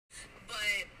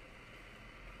But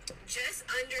just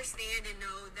understand and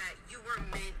know that you were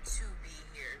meant to be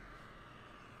here.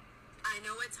 I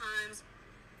know at times,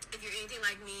 if you're anything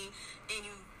like me and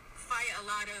you fight a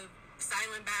lot of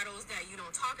silent battles that you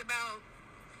don't talk about,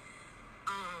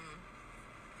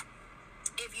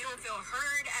 if you don't feel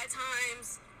heard at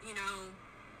times,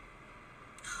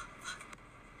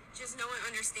 just know and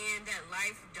understand that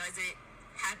life doesn't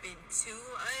happen to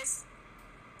us,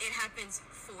 it happens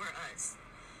for us.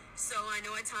 So I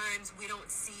know at times we don't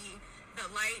see the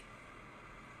light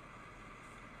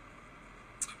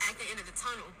at the end of the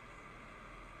tunnel,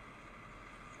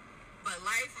 but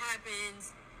life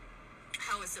happens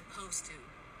how it's supposed to.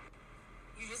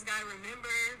 You just gotta remember,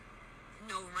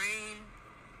 no rain,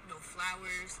 no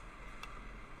flowers.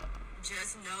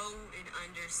 Just know and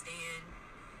understand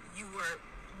you were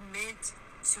meant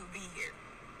to be here.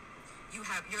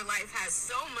 Your life has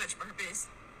so much purpose,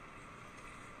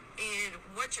 and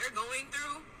what you're going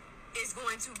through is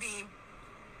going to be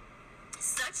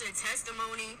such a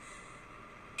testimony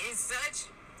and such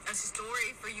a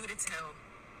story for you to tell.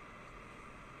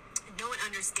 Know and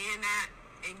understand that,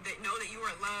 and know that you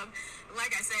are loved.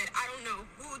 Like I said, I don't know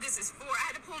who this is for.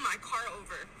 I had to pull my car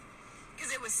over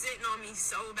because it was sitting on me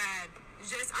so bad.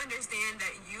 Just understand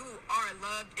that you are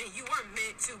loved and you are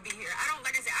meant to be here. I don't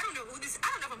know who this,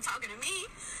 I don't know if I'm talking to me.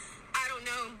 I don't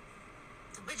know.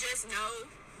 But just know,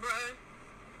 bruh,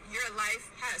 your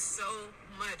life has so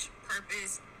much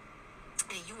purpose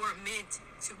and you are meant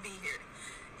to be here.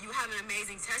 You have an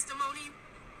amazing testimony,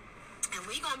 and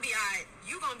we gonna be alright.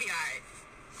 You gonna be alright.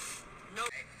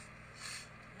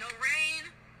 No rain,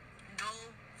 no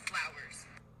flowers.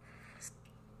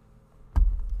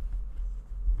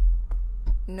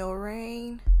 No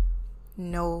rain,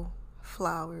 no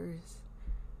flowers.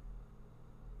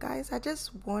 Guys, I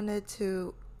just wanted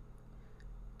to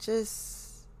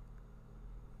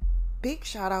big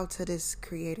shout out to this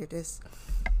creator, this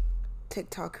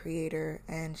TikTok creator,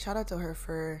 and shout out to her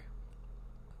for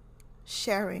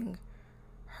sharing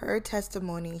her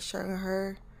testimony, sharing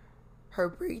her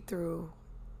breakthrough,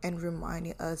 and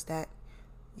reminding us that,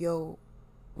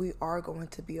 we are going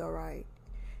to be all right.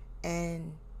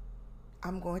 And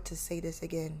I'm going to say this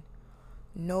again.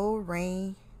 No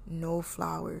rain, no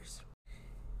flowers.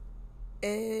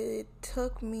 It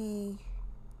took me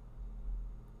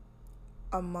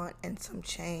a month and some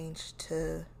change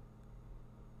to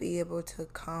be able to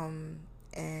come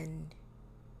and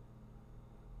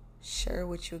share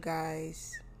with you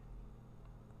guys.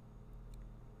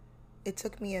 It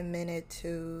took me a minute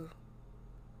to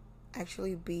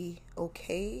actually be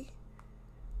okay,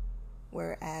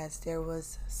 whereas there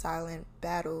was silent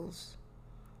battles,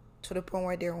 to the point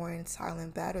where there weren't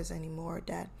silent battles anymore,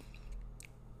 that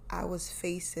I was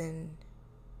facing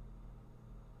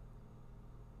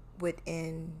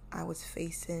within. I was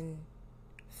facing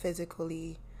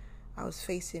physically, I was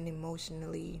facing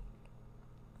emotionally.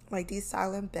 Like, these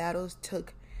silent battles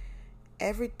took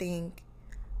everything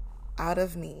out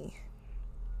of me,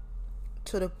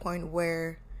 to the point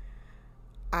where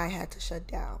I had to shut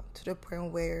down, to the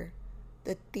point where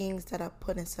the things that I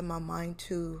put into my mind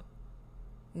to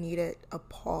needed a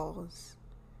pause,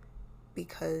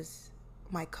 because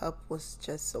my cup was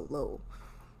just so low.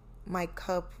 My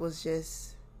cup was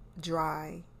just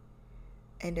dry,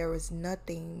 and there was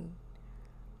nothing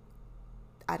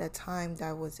at a time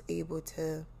that was able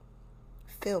to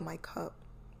fill my cup.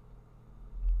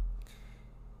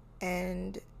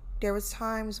 And there was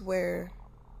times where,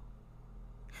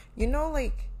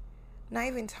 not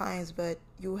even times, but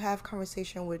you have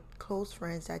conversation with close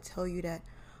friends that tell you that,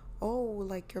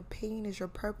 your pain is your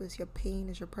purpose, your pain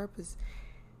is your purpose.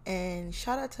 And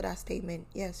shout out to that statement.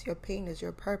 Yes, your pain is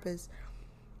your purpose.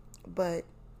 But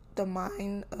the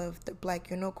mind of the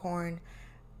Black unicorn,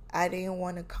 I didn't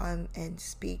want to come and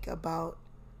speak about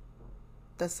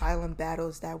the silent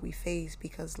battles that we face,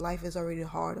 because life is already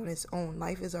hard on its own.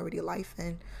 Life is already life,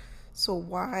 and so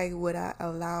why would I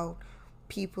allow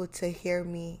people to hear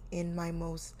me in my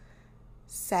most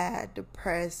sad,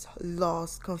 depressed,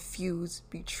 lost, confused,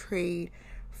 betrayed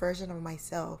version of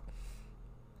myself?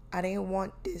 I didn't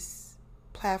want this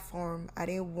platform, I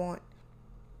didn't want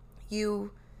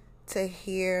you to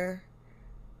hear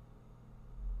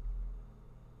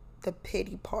the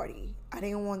pity party. I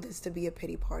didn't want this to be a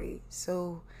pity party.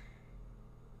 So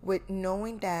with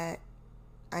knowing that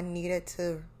I needed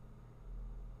to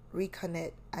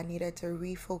reconnect, I needed to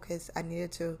refocus, I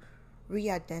needed to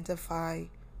re-identify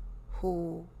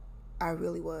who I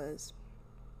really was.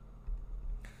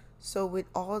 So with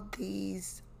all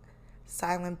these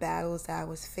silent battles that I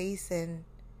was facing,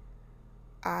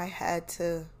 I had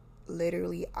to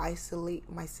literally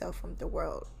isolate myself from the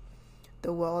world.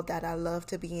 the world that I love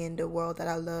to be in, the world that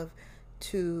I love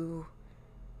to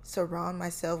surround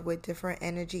myself with different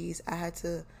energies, I had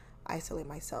to isolate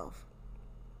myself.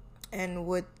 And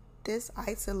with this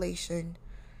isolation,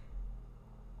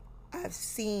 I've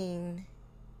seen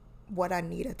what I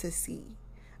needed to see.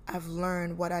 I've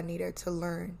learned what I needed to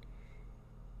learn.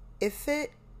 If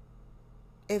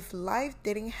life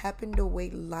didn't happen the way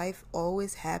life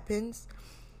always happens,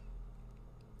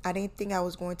 I didn't think I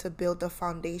was going to build the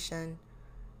foundation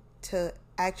to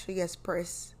actually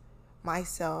express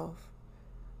myself,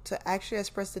 to actually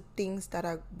express the things that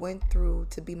I went through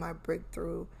to be my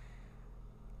breakthrough.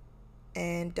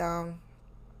 And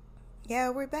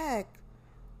yeah, we're back.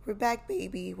 We're back,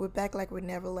 baby. We're back like we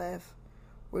never left.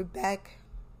 We're back.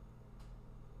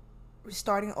 We're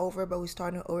starting over, but we're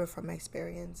starting over from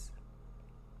experience.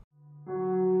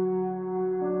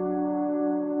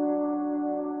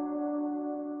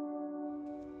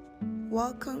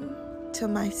 Welcome to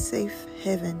my safe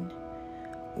haven,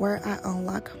 where I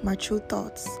unlock my true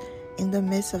thoughts in the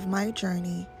midst of my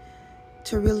journey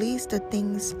to release the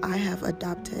things I have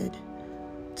adopted,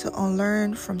 to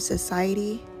unlearn from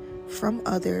society, from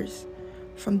others,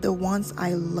 from the ones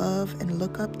I love and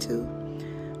look up to,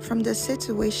 from the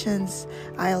situations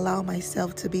I allow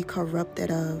myself to be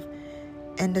corrupted of,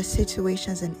 and the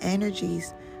situations and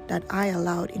energies that I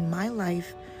allowed in my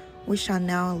life, which are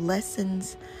now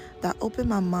lessons that open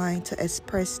my mind to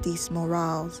express these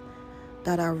morals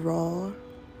that are raw,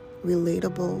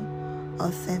 relatable,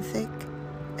 authentic,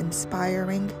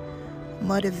 inspiring,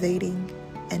 motivating,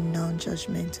 and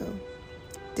non-judgmental.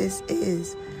 This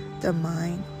is the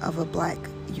mind of a Black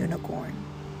unicorn.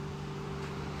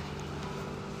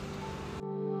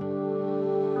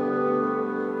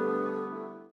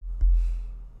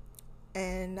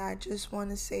 And I just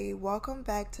want to say, welcome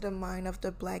back to the mind of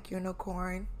the Black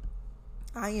unicorn.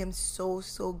 I am so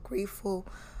grateful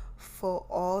for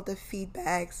all the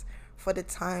feedbacks, for the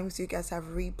times you guys have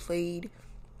replayed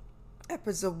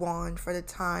episode 1, for the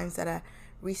times that I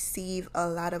receive a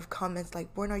lot of comments like,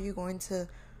 when are you going to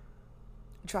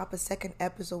drop a second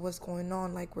episode? What's going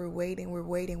on? Like, we're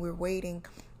waiting.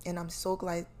 And I'm so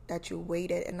glad that you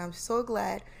waited. And I'm so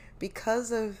glad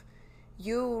because of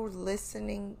you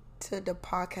listening to the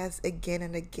podcast again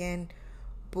and again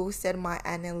boosted my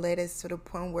analytics to the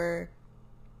point where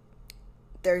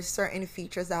there's certain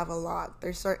features I've unlocked.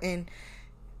 There's certain,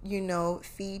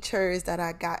 features that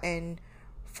I gotten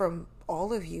from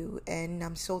all of you. And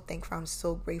I'm so thankful. I'm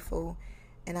so grateful.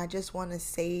 And I just want to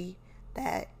say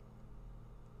that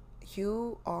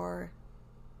you are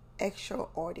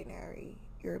extraordinary.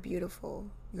 You're beautiful.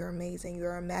 You're amazing.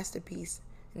 You're a masterpiece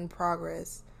in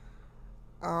progress.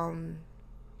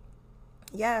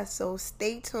 Yeah, so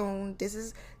stay tuned.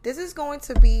 This is going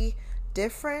to be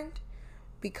different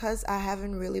because I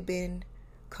haven't really been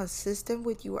consistent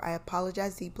with you. I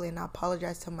apologize deeply, and I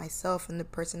apologize to myself and the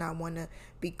person I want to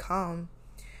become.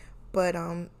 But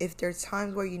if there's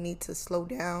times where you need to slow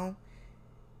down,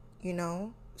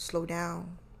 slow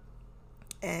down.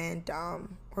 And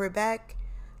we're back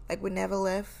like we never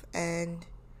left, and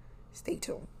stay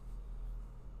tuned.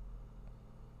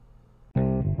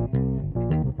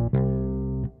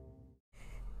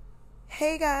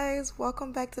 Hey guys,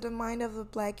 welcome back to the Mind of a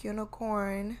Black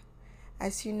Unicorn.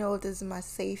 As you know, this is my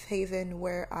safe haven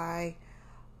where I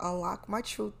unlock my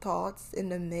true thoughts in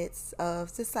the midst of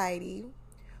society,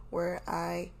 where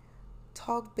I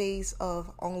talk based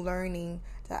of unlearning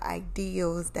the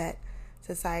ideals that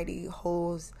society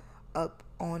holds up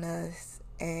on us.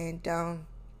 And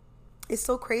it's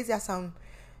so crazy as I'm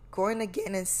going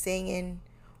again and singing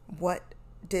what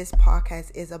this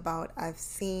podcast is about. I've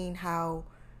seen how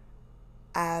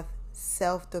I've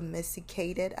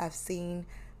self-domesticated. I've seen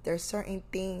there's certain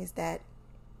things that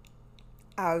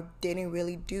I didn't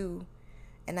really do.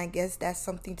 And I guess that's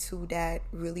something too that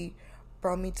really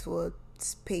brought me to a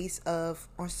space of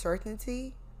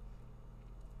uncertainty.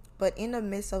 But in the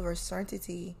midst of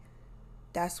uncertainty,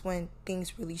 that's when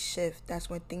things really shift. That's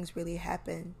when things really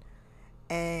happen.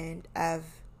 And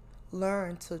I've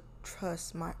learned to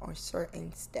trust my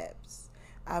uncertain steps.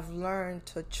 I've learned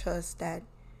to trust that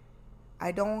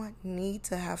I don't need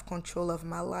to have control of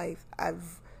my life.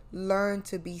 I've learned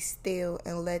to be still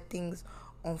and let things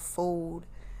unfold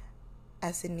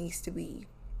as it needs to be.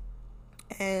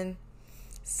 And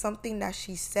something that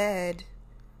she said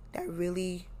that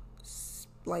really,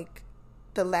 like,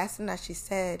 the last thing that she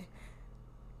said,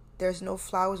 there's no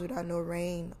flowers without no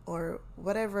rain, or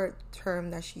whatever term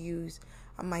that she used.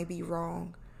 I might be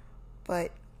wrong,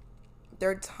 but there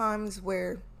are times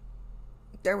where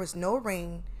there was no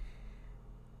rain.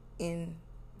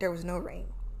 There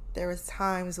was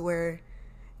times where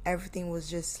everything was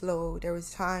just slow. There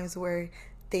was times where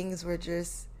things were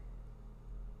just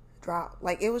drought.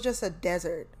 Like, it was just a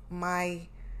desert. My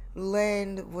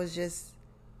land was just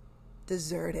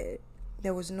deserted.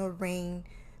 There was no rain.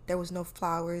 There was no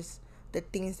flowers. The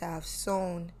things that I've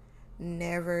sown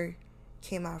never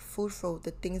came out fruitful.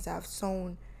 The things I've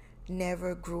sown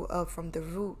never grew up from the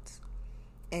roots.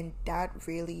 And that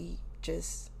really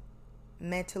just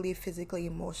mentally, physically,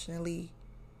 emotionally,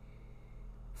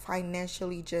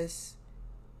 financially just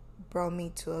brought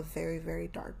me to a very, very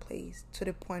dark place, to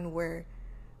the point where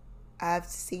I've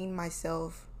seen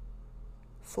myself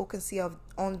focusing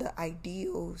on the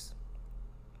ideals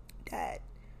that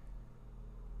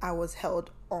I was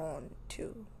held on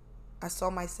to. I saw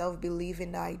myself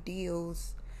believing the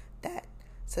ideals that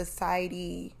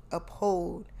society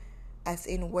uphold, as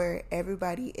in where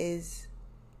everybody is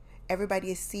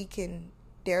seeking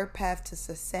their path to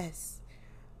success.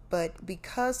 But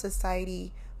because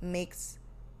society makes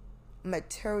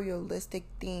materialistic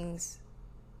things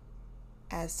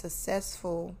as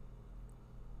successful,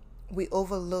 we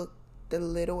overlook the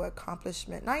little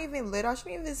accomplishment. Not even little, I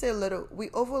shouldn't even say little. We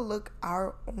overlook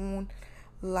our own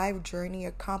life journey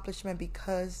accomplishment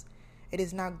because it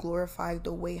is not glorified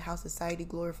the way how society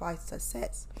glorifies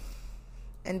success.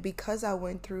 And because I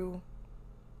went through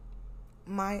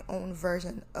my own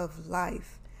version of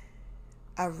life,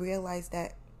 I realized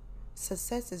that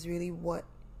success is really what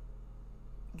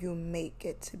you make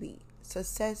it to be.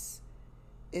 Success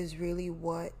is really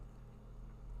what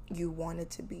you want it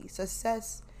to be.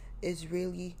 Success is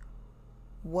really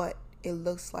what it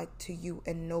looks like to you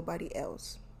and nobody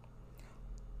else.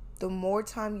 The more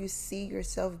time you see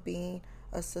yourself being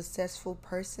a successful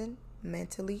person,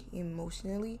 mentally,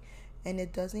 emotionally, and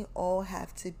it doesn't all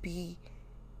have to be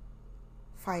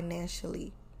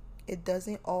financially. It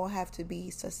doesn't all have to be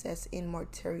success in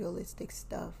materialistic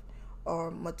stuff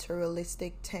or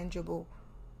materialistic tangible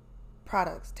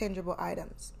products, tangible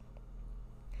items.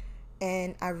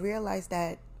 And I realized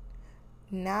that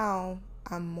now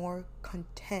I'm more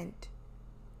content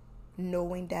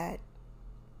knowing that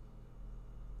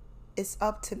it's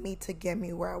up to me to get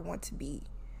me where I want to be.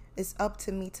 It's up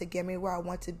to me to get me where I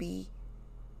want to be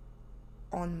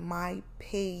on my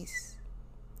pace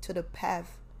to the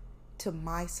path to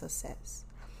my success.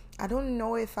 I don't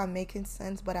know if I'm making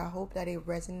sense, but I hope that it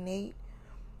resonates.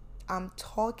 I'm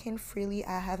talking freely.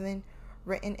 I haven't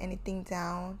written anything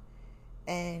down.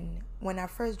 And when I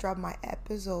first dropped my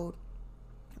episode,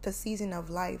 The Season of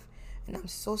Life, and I'm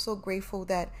so grateful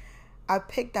that I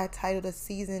picked that title, The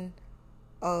Season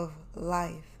of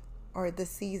Life, or The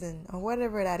Season, or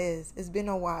whatever that is. It's been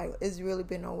a while. It's really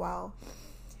been a while.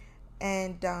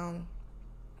 And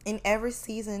in every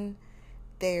season,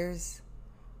 there's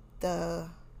the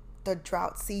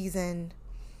drought season.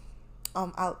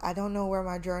 I don't know where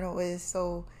my journal is,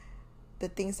 so the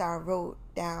things that I wrote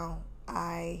down,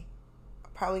 I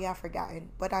probably have forgotten,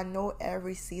 but I know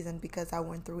every season because I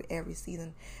went through every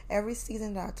season. Every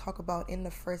season that I talk about in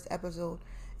the first episode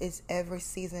is every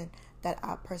season that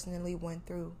I personally went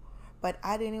through. But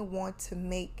I didn't want to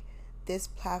make this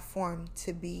platform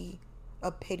to be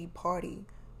a pity party,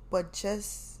 but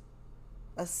just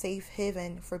a safe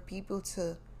haven for people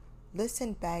to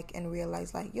listen back and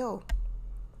realize, like, yo,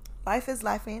 life is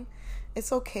lifing.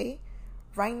 It's okay.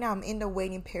 Right now I'm in the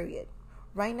waiting period.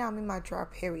 Right now I'm in my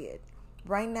drop period.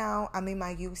 Right now I'm in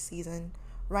my youth season.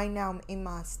 Right now I'm in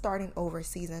my starting over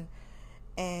season.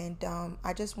 And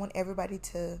I just want everybody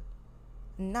to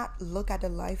not look at the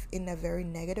life in a very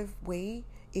negative way,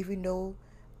 even though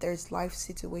there's life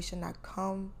situations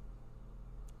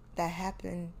that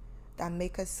happen that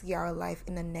make us see our life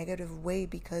in a negative way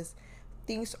because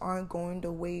things aren't going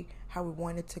the way how we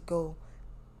want it to go.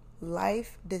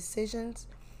 Life decisions,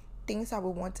 things that we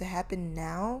want to happen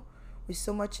now, we're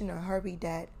so much in a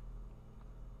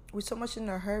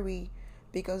hurry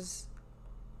because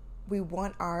we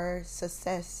want our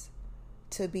success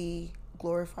to be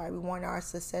glorified. We want our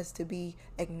success to be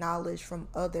acknowledged from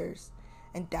others.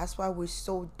 And that's why we're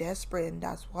so desperate, and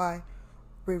that's why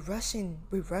we're rushing,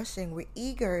 we're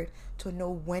eager to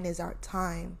know when is our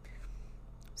time.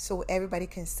 So everybody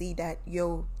can see that,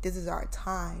 yo, this is our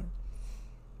time.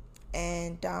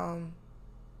 And I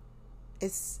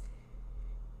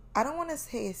don't want to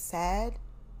say it's sad,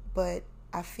 but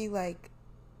I feel like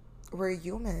we're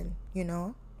human, you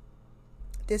know?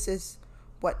 This is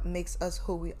what makes us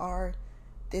who we are.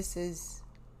 This is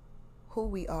who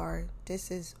we are.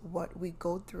 This is what we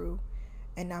go through.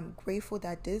 And I'm grateful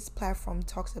that this platform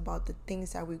talks about the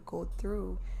things that we go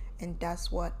through. And that's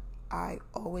what I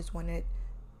always wanted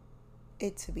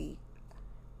it to be.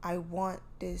 I want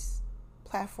this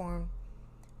platform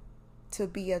to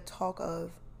be a talk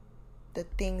of the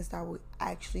things that we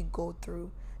actually go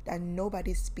through, that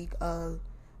nobody speak of,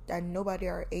 that nobody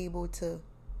are able to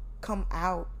come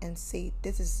out and say,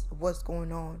 this is what's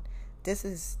going on. This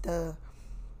is the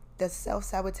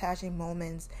self-sabotaging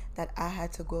moments that I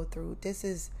had to go through. This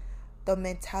is the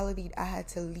mentality I had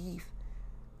to leave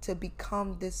to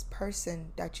become this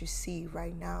person that you see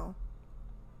right now.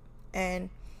 And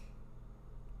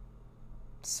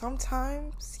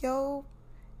sometimes,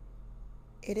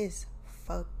 it is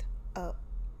fucked up.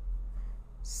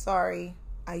 Sorry,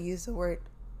 I use the word,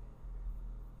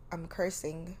 I'm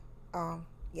cursing.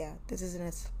 This is an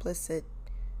explicit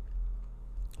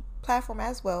platform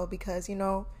as well, because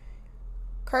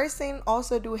cursing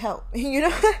also do help.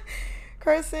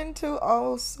 Cursing too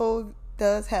also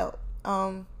does help.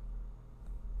 I'm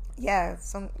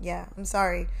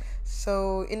sorry.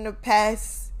 So in the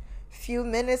past few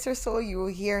minutes or so, you will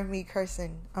hear me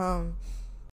cursing.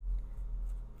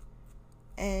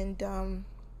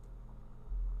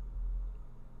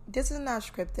 This is not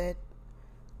scripted.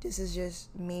 This is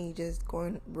just me just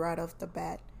going right off the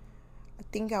bat. I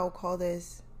think I will call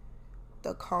this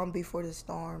the calm before the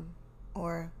storm,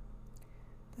 or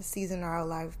the season of our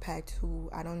life pack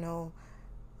 2. I don't know.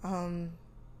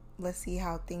 Let's see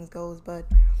how things goes. But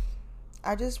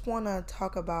I just want to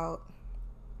talk about,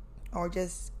 or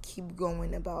just keep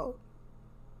going about,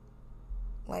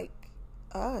 like,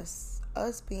 us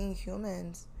being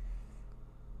humans.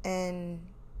 And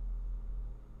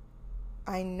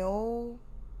I know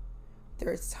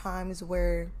there's times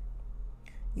where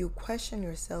you question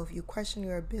yourself, you question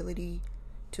your ability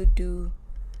to do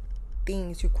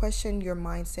things, you question your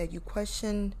mindset, you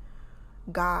question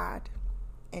God,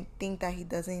 and think that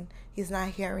he's not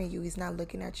hearing you, he's not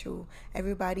looking at you.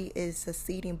 Everybody is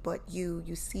succeeding but you.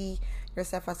 You see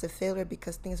yourself as a failure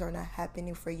because things are not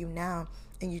happening for you now.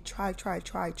 And you try,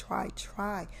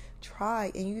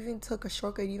 and you even took a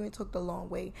shortcut, you even took the long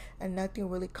way, and nothing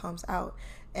really comes out.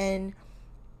 And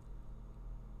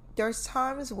there's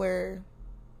times where,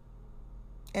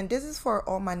 and this is for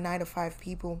all my 9-to-5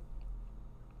 people,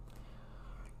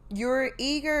 you're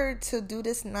eager to do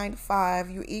this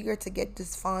 9-to-5, you're eager to get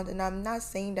this fund, and I'm not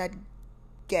saying that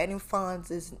getting funds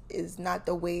is not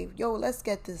the way. Let's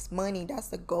get this money, that's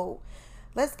the goal.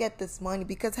 Let's get this money,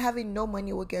 because having no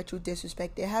money will get you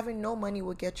disrespected. Having no money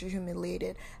will get you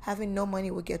humiliated. Having no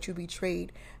money will get you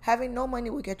betrayed. Having no money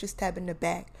will get you stabbed in the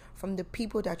back from the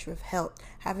people that you have helped.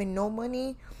 Having no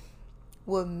money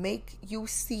will make you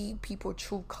see people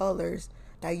true colors,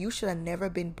 that you should have never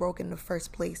been broke in the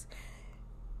first place.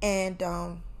 And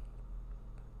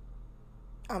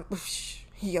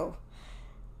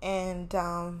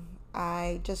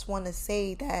I just want to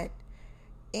say that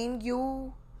in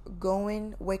you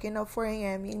waking up 4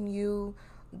 a.m. in you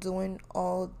doing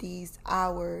all these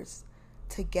hours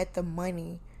to get the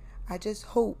money, I just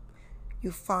hope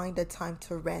you find the time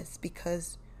to rest,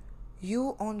 because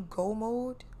you on go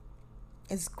mode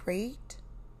is great,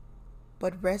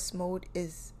 but rest mode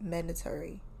is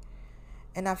mandatory.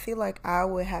 And I feel like I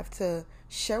would have to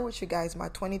share with you guys my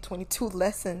 2022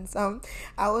 lessons. I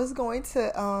was going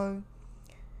to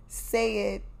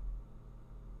say it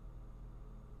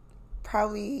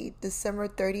probably December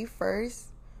 31st,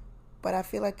 but I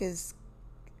feel like it's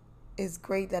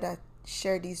great that I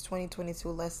share these 2022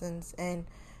 lessons. And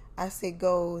as it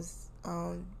goes,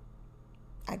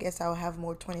 I guess I'll have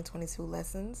more 2022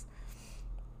 lessons.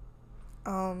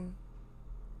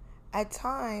 At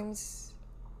times,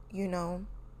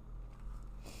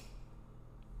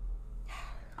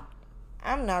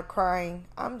 I'm not crying.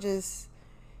 It's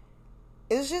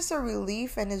just a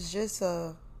relief, and it's just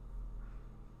a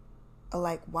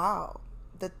like, wow,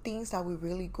 the things that we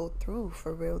really go through,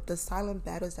 for real, the silent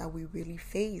battles that we really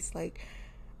face. Like,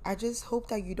 I just hope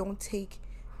that you don't take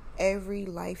every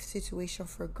life situation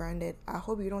for granted. I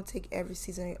hope you don't take every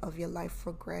season of your life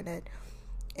for granted.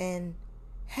 And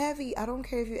heavy, I don't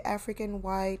care if you're African,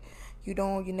 white, you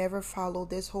never follow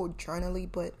this whole journaling,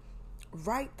 but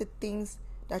write the things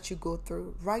that you go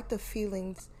through. Write the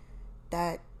feelings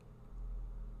that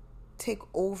take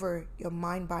over your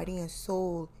mind, body, and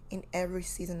soul in every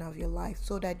season of your life,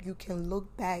 so that you can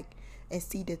look back and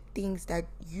see the things that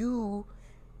you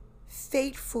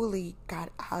faithfully got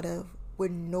out of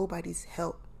with nobody's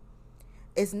help.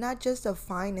 It's not just a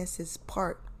finances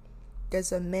part.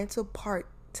 There's a mental part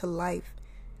to life.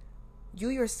 You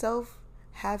yourself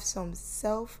have some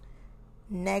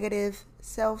negative,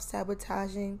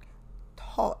 self-sabotaging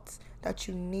thoughts that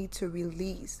you need to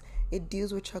release. It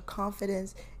deals with your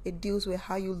confidence. It deals with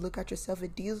how you look at yourself.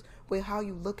 It deals with how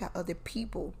you look at other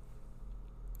people.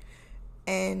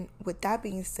 And with that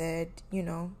being said,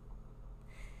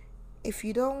 if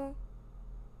you don't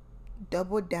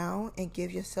double down and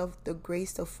give yourself the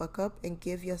grace to fuck up, and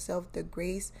give yourself the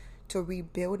grace to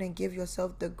rebuild, and give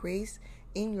yourself the grace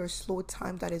in your slow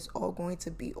time that is all going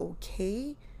to be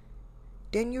okay,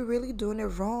 then you're really doing it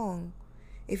wrong.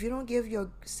 If you don't give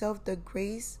yourself the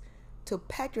grace to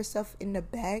pat yourself in the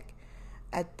back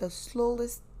at the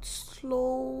slowest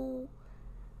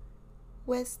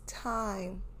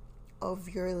time of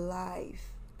your life,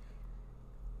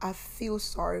 I feel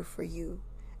sorry for you.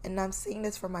 And I'm saying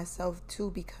this for myself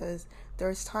too, because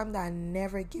there's time that I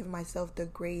never give myself the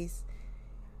grace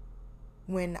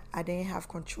when I didn't have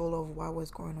control of what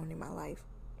was going on in my life.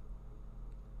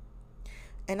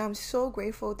 And I'm so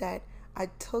grateful that I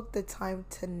took the time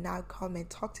to not come and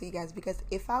talk to you guys, because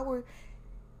if I were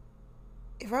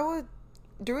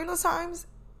during those times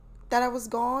that I was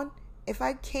gone, if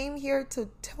I came here to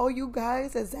tell you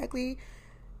guys exactly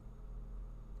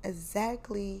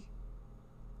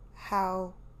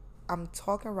how I'm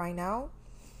talking right now,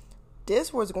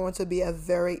 this was going to be a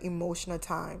very emotional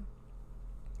time.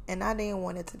 And I didn't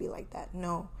want it to be like that.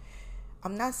 No.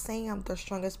 I'm not saying I'm the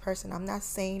strongest person. I'm not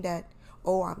saying that,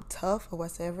 oh, I'm tough or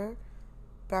whatever.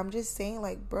 But I'm just saying,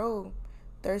 like, bro,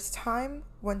 there's time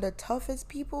when the toughest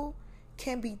people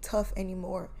can't be tough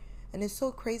anymore. And it's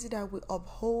so crazy that we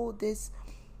uphold this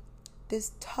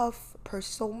tough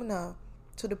persona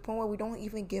to the point where we don't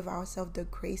even give ourselves the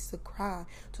grace to cry,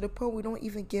 to the point we don't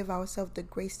even give ourselves the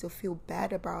grace to feel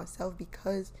bad about ourselves,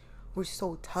 because we're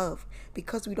so tough,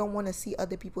 because we don't want to see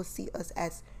other people see us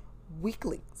as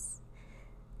weaklings.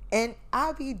 And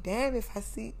I'll be damned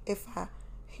if I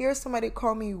hear somebody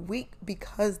call me weak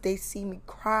because they see me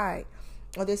cry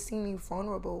or they see me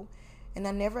vulnerable. And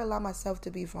I never allow myself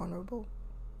to be vulnerable.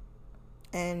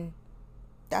 And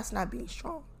that's not being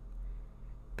strong.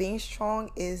 Being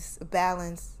strong is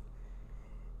balance.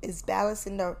 It's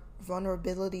balancing the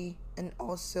vulnerability and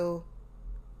also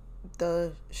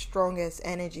the strongest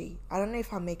energy. I don't know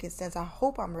if I'm making sense. I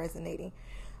hope I'm resonating.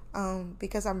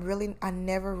 Because I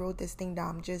never wrote this thing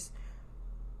down. I'm just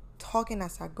talking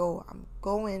as I go. I'm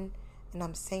going and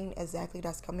I'm saying exactly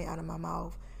that's coming out of my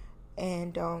mouth.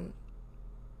 And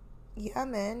yeah,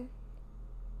 man.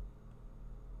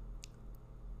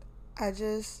 I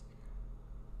just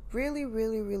really,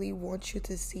 really, really want you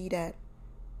to see that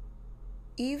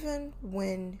even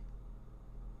when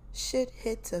shit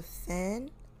hits a fan,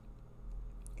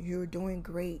 you're doing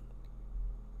great.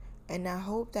 And I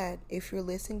hope that if you're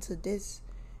listening to this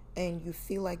and you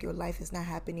feel like your life is not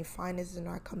happening, finances are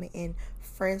not coming in,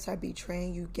 friends are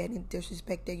betraying you, getting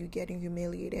disrespected, you getting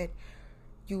humiliated,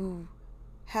 you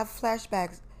have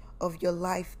flashbacks of your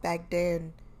life back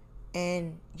then,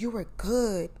 and you were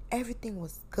good. Everything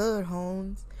was good,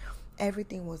 Holmes.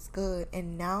 Everything was good.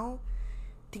 And now,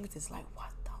 things is like,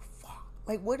 what the fuck?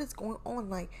 Like, what is going on?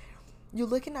 Like, you're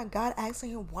looking at God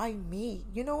asking him, why me?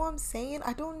 You know what I'm saying?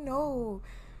 I don't know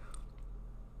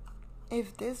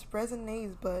if this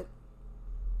resonates, but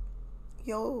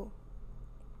yo,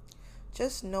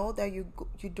 just know that you're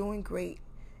doing great.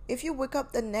 If you wake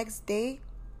up the next day,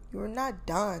 you're not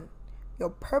done. Your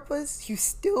purpose, you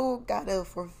still gotta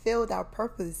fulfill that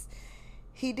purpose.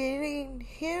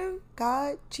 Him,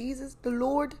 God, Jesus, the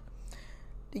Lord,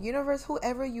 the universe,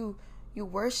 whoever you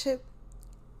worship.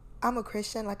 I'm a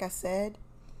Christian, like I said,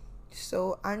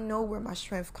 so I know where my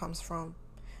strength comes from.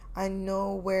 I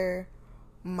know where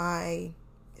my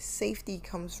safety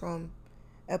comes from.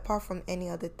 Apart from any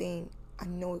other thing, I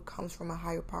know it comes from a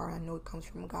higher power. I know it comes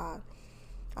from God.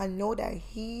 I know that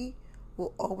he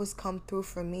will always come through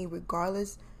for me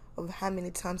regardless of how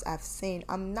many times I've sinned.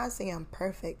 I'm not saying I'm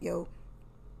perfect, yo.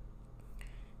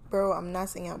 Bro, I'm not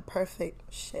saying I'm perfect.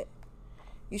 Shit.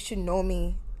 You should know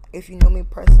me. If you know me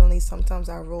personally, sometimes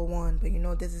I roll one. But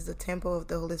this is the temple of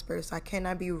the Holy Spirit, so I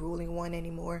cannot be ruling one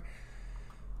anymore.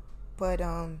 But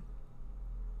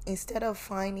instead of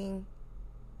finding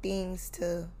things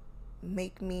to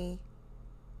make me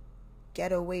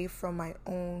get away from my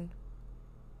own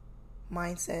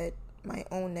mindset, my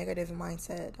own negative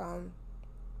mindset,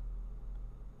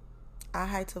 I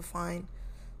had to find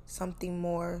something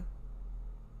more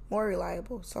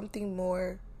reliable, something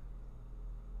more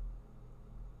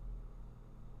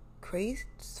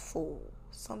graceful,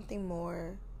 something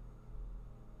more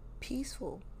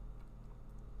peaceful.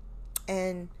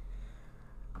 And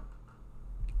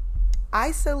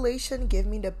isolation gave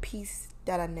me the peace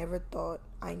that I never thought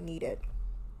I needed.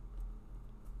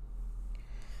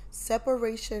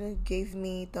 Separation gave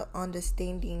me the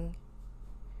understanding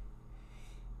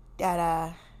that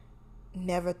I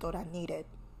never thought I needed.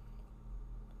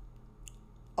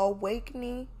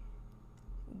 Awakening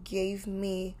gave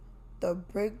me the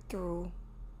breakthrough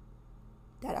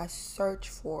that I search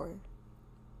for.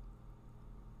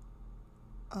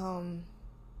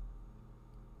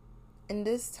 In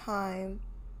this time,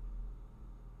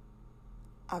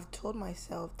 I've told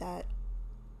myself that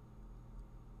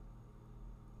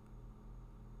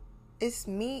it's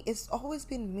me. It's always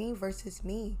been me versus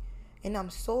me. And I'm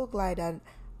so glad that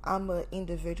I'm an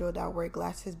individual that wear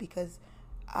glasses, because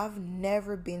I've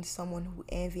never been someone who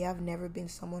envy. I've never been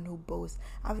someone who boasts.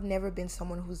 I've never been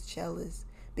someone who's jealous,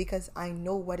 because I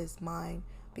know what is mine,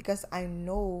 because I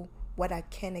know what I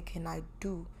can and cannot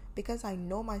do, because I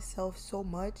know myself so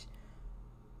much.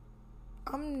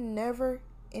 I'm never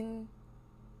in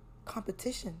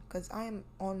competition because I am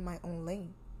on my own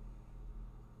lane.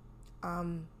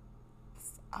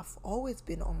 I've always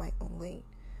been on my own lane.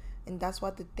 And that's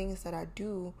why the things that I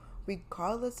do,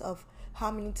 regardless of how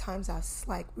many times I've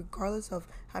slacked, regardless of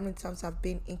how many times I've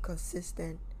been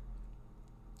inconsistent,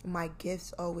 my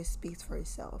gifts always speaks for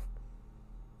itself.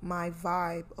 My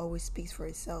vibe always speaks for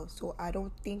itself. So I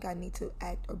don't think I need to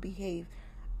act or behave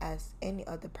as any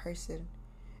other person.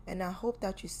 And I hope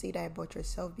that you say that about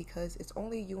yourself, because it's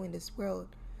only you in this world.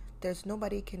 There's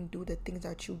nobody can do the things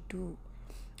that you do.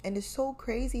 And it's so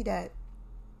crazy that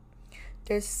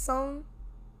there's some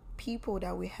people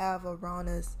that we have around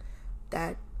us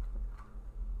that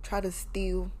try to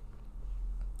steal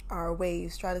our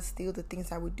ways, try to steal the things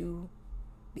that we do,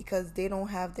 because they don't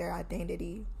have their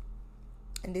identity.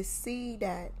 And they see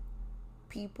that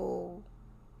people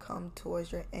come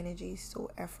towards your energy so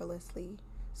effortlessly,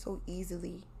 so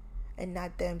easily, and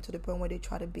not them, to the point where they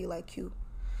try to be like you.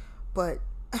 But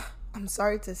I'm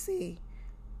sorry to say,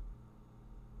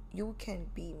 you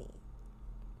can't be me.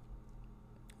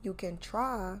 You can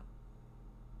try.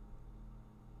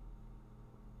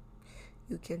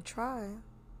 You can try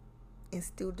and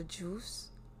steal the juice,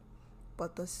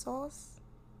 but the sauce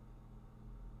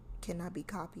cannot be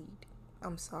copied.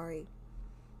 I'm sorry.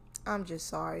 I'm just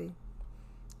sorry.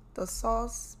 The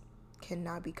sauce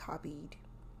cannot be copied.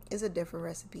 It's a different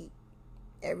recipe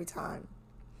every time.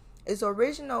 It's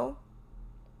original,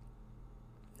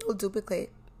 no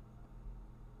duplicate.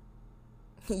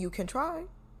 You can try,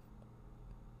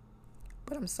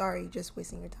 but I'm sorry, just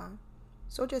wasting your time.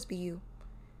 So just be you.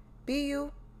 Be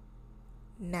you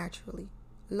naturally.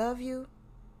 Love you,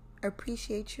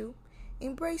 appreciate you,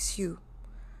 embrace you.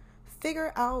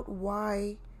 Figure out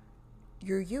why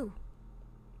you're you,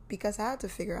 because I had to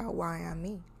figure out why I'm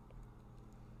me.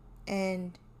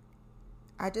 And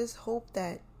I just hope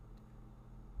that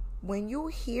when you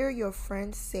hear your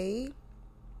friends say,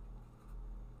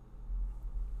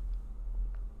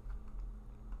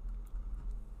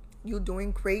 you're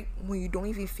doing great, when you don't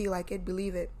even feel like it,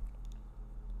 believe it.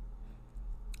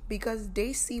 Because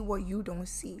they see what you don't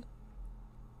see.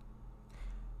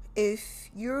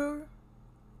 If you're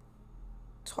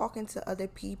talking to other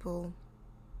people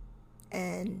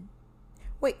and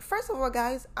wait, first of all,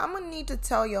 guys, I'm gonna need to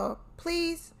tell y'all,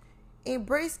 please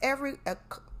embrace every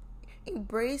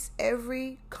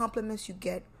compliment you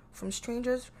get from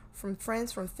strangers, from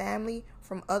friends, from family,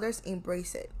 from others.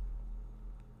 Embrace it.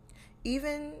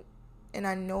 And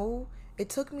I know it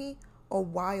took me a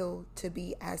while to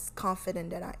be as confident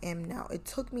that I am now. It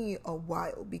took me a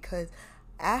while because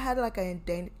I had like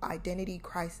an identity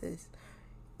crisis.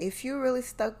 If you really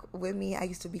stuck with me, I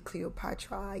used to be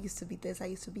Cleopatra. I used to be this. I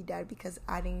used to be that, because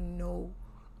I didn't know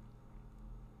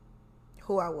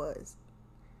who I was.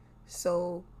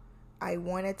 So I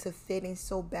wanted to fit in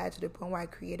so bad, to the point where I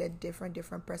created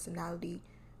different personality,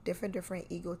 different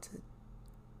ego to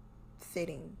fit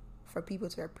in, for people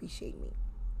to appreciate me.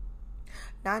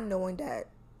 Not knowing that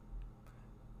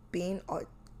being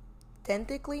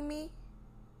authentically me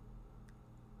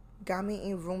got me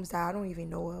in rooms that I don't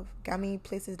even know of, got me in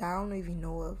places that I don't even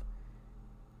know of,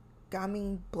 got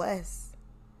me blessed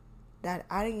that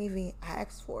I didn't even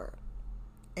ask for.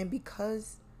 And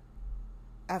because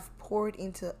I've poured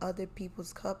into other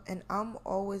people's cup, and I'm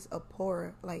always a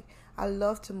pourer. Like, I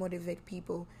love to motivate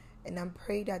people, and I'm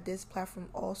praying that this platform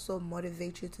also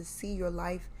motivates you to see your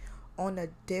life on a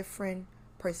different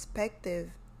perspective,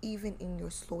 even in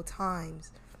your slow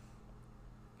times.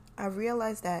 I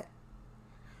realized that,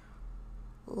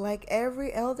 like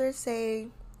every elder say,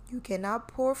 you cannot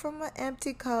pour from an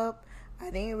empty cup. I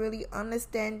didn't really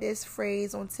understand this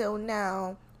phrase until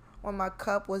now, when my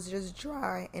cup was just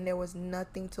dry and there was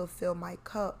nothing to fill my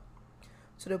cup,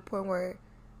 to the point where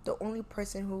the only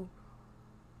person who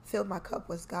filled my cup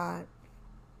was God.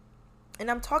 And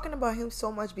I'm talking about him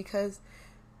so much because,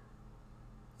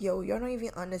 y'all don't even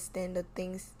understand the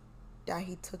things that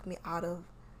he took me out of.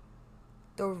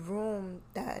 The room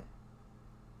that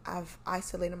I've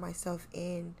isolated myself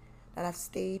in, that I've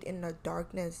stayed in the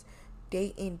darkness,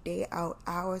 day in, day out,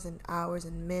 hours and hours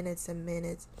and minutes,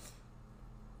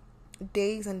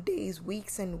 days and days,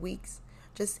 weeks and weeks,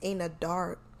 just in the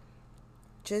dark,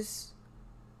 just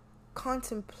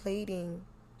contemplating,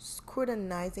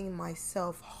 scrutinizing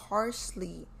myself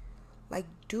harshly. Like,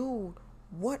 dude,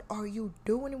 what are you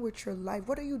doing with your life?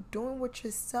 What are you doing with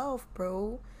yourself,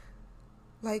 bro?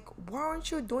 Like, why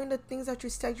aren't you doing the things that you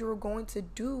said you were going to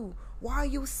do? Why are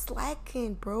you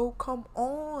slacking, bro? Come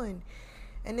on.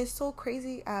 And it's so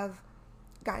crazy. I've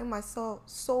gotten myself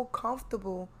so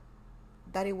comfortable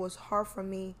that it was hard for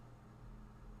me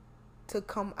to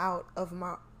come out of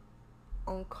my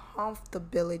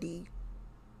uncomfortability,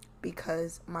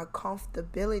 because my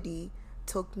comfortability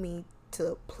took me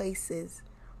to places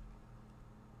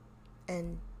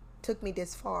and took me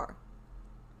this far.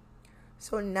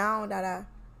 So now that I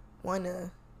want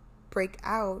to break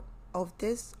out of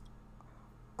this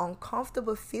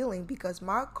uncomfortable feeling, because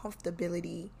my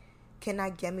comfortability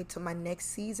cannot get me to my next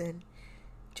season,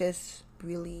 just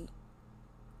really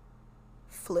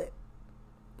flip.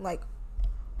 Like,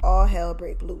 all hell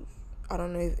break loose. I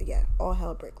don't know if, all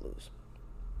hell break loose.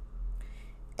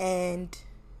 And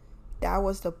that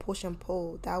was the push and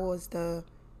pull. That was the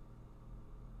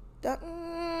that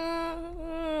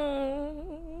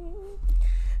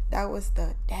was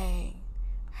the dang.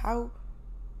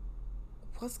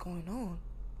 What's going on?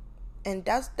 And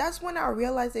that's when I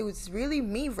realized it was really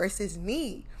me versus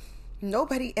me.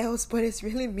 Nobody else, but it's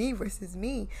really me versus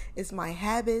me. It's my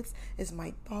habits, it's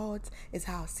my thoughts, it's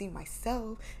how I see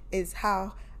myself, it's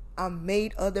how I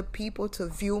made other people to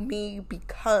view me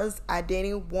because I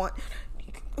didn't want...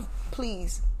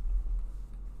 Please.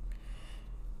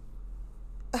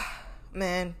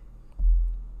 Man,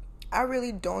 I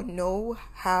really don't know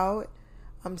how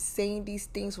I'm saying these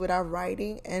things without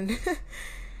writing, and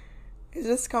it's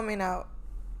just coming out.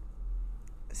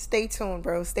 Stay tuned,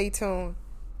 bro. Stay tuned.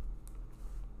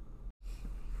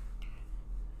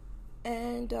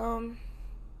 And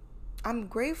I'm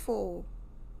grateful.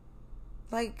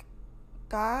 Like,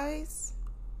 guys,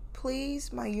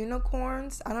 please, my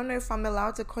unicorns. I don't know if I'm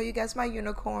allowed to call you guys my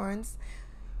unicorns.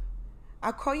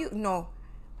 I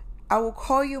will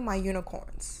call you my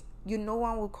unicorns. You know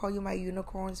I will call you my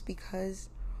unicorns because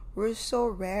we're so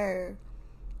rare.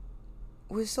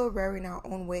 We're so rare in our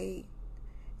own way.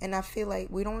 And I feel like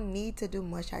we don't need to do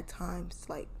much at times.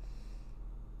 Like,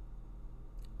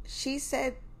 she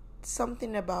said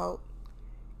something about,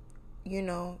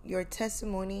 your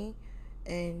testimony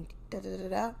and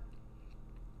da-da-da-da.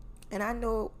 And I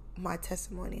know my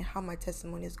testimony, how my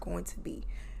testimony is going to be.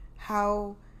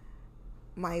 How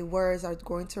my words are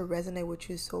going to resonate with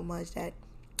you so much that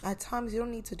at times you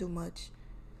don't need to do much.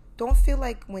 Don't feel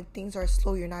like when things are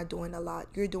slow, you're not doing a lot.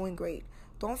 You're doing great.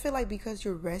 Don't feel like because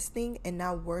you're resting and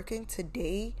not working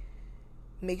today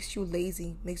makes you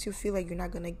lazy, makes you feel like you're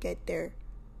not going to get there.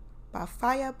 By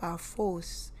fire, by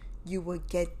force, you will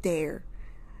get there.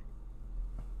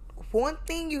 One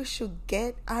thing you should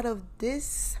get out of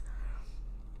this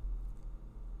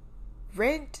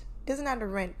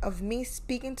of me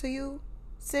speaking to you,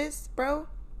 sis, bro.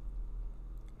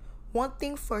 One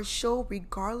thing for sure,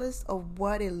 regardless of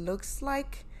what it looks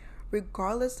like,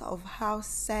 regardless of how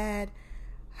sad,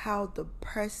 how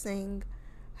depressing,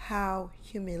 how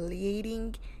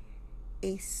humiliating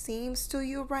it seems to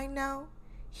you right now,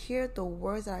 hear the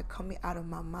words that are coming out of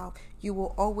my mouth. You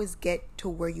will always get to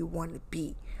where you want to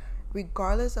be.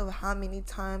 Regardless of how many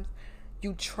times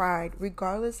you tried,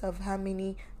 regardless of how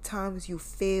many times you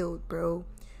failed, bro,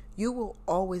 you will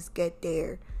always get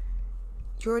there.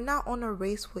 You're not on a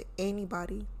race with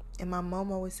anybody. And my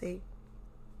mom always say,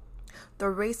 the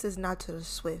race is not to the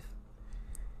swift.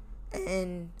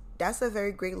 And that's a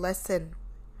very great lesson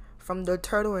from the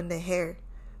turtle and the hare.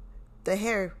 The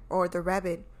hare, or the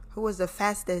rabbit, who was the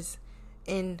fastest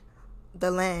in the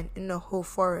land, in the whole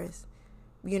forest.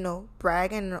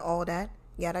 Bragging and all that.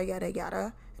 Yada, yada,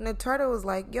 yada. And the turtle was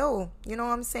like, yo, you know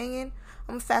what I'm saying?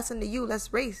 I'm faster than you.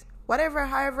 Let's race. Whatever,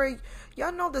 however,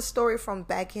 y'all know the story from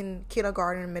back in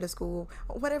kindergarten and middle school,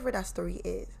 whatever that story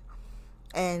is.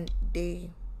 And they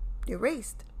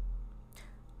raced.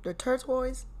 The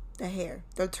tortoise, the hare.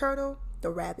 The turtle,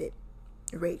 the rabbit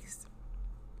raced.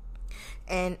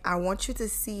 And I want you to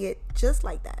see it just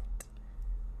like that.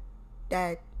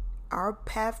 That our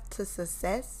path to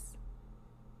success,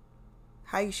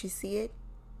 how you should see it,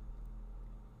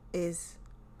 is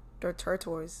the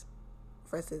tortoise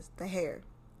versus the hare.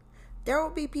 There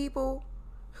will be people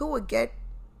who will get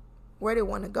where they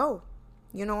want to go.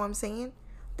 You know what I'm saying?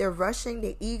 They're rushing,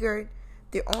 they're eager,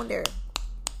 they're on there.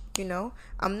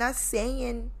 I'm not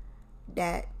saying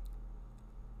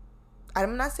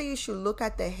you should look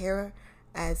at the hare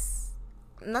as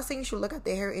I'm not saying you should look at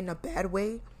the hair in a bad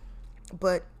way,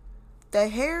 but the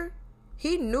hair,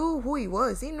 he knew who he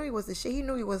was. He knew he was the shit. He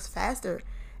knew he was faster,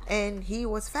 and he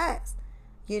was fast.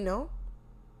 He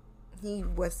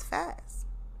was fast.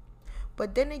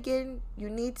 But then again, you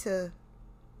need to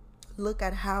look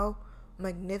at how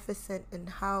magnificent and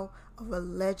how of a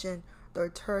legend the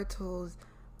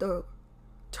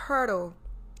turtle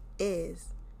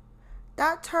is.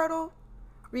 That turtle,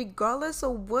 regardless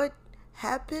of what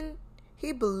happened,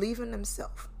 he believed in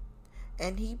himself,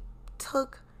 and he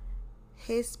took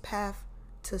his path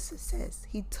to success.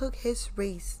 He took his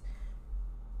race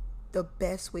the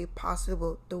best way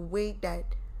possible, the way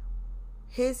that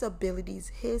his abilities,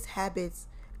 his habits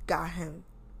got him,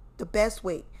 the best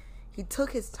way. He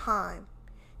took his time.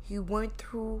 He went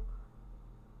through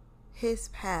his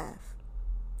path,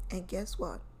 and guess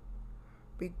what?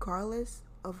 Regardless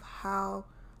of how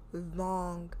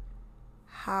long,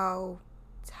 how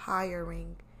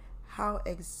tiring, how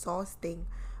exhausting,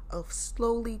 of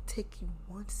slowly taking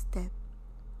one step,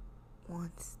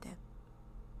 one step,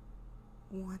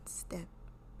 one step,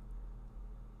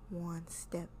 one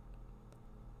step,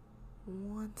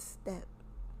 one step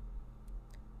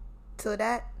to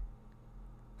that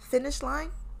finish line.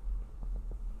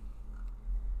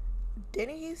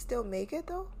 Didn't he still make it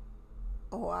though?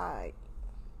 Alright.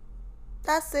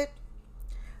 That's it.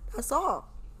 That's all.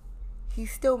 He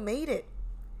still made it.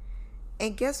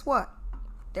 And guess what?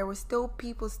 There were still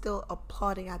people still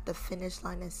applauding at the finish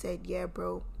line and said, yeah,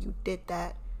 bro, you did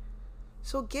that.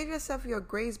 So give yourself your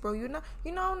grace, bro. You're not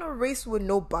on a race with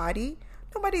nobody.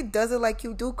 Nobody does it like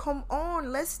you do. Come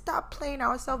on. Let's stop playing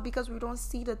ourselves because we don't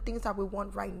see the things that we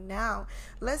want right now.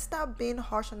 Let's stop being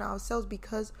harsh on ourselves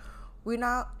because we're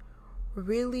not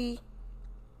really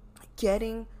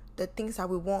getting the things that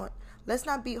we want. Let's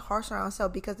not be harsh on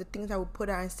ourselves because the things that we put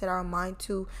out and set our mind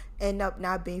to end up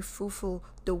not being fruitful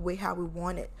the way how we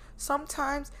want it.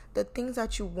 Sometimes the things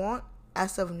that you want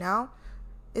as of now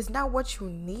is not what you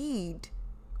need.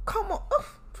 Come on.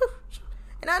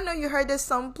 And I know you heard this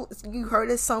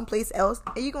someplace else,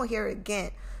 and you're gonna hear it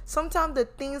again. Sometimes the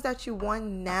things that you want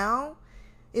now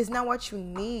is not what you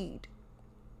need.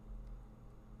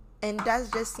 And that's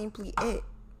just simply it.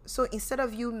 So instead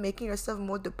of you making yourself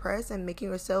more depressed and making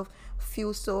yourself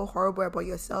feel so horrible about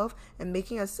yourself and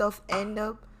making yourself end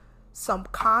up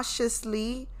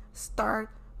subconsciously start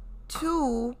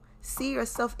to see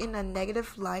yourself in a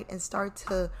negative light and start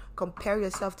to compare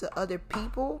yourself to other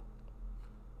people,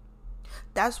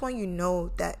 that's when you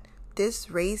know that this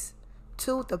race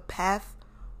to the path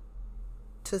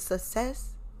to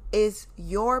success is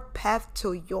your path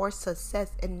to your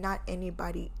success and not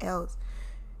anybody else.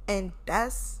 And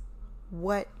that's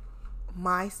what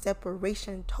my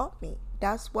separation taught me.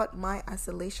 That's what my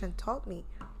isolation taught me.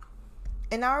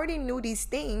 And I already knew these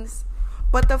things,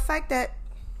 but the fact that,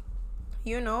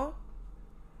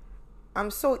 I'm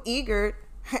so eager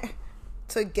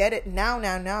to get it now.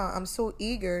 I'm so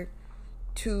eager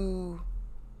to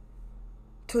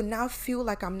not feel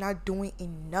like I'm not doing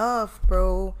enough,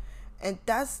 bro. And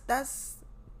that's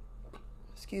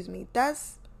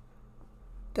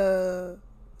the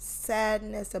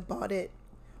sadness about it.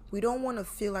 We don't want to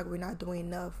feel like we're not doing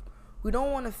enough. We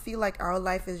don't want to feel like our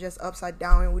life is just upside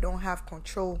down and we don't have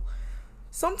control.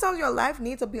 Sometimes your life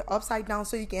needs to be upside down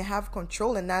so you can have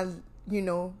control and not,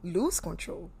 lose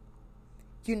control.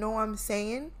 You know what I'm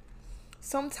saying?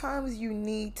 Sometimes you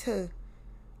need to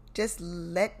just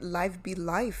let life be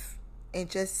life and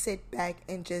just sit back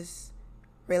and just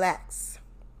relax.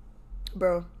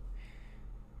 Bro,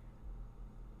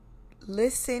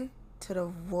 listen to the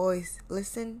voice.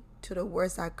 Listen to the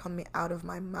words that are coming out of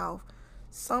my mouth.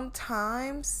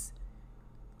 Sometimes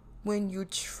when you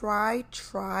try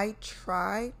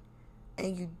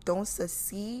and you don't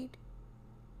succeed,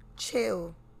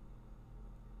 chill.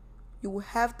 You will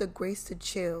have the grace to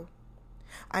chill.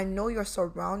 I know your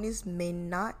surroundings may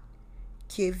not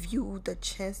give you the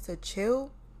chance to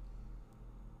chill,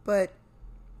 but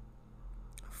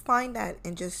find that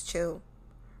and just chill.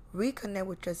 Reconnect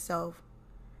with yourself.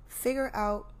 Figure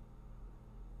out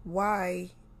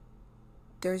why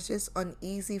there's this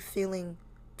uneasy feeling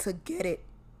to get it.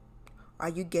 Are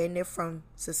you getting it from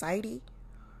society?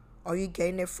 Are you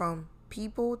getting it from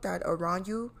people that are around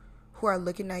you who are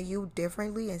looking at you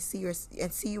differently and see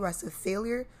you as a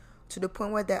failure to the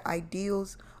point where their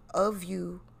ideals of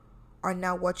you are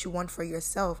not what you want for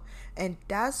yourself? And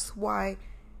that's why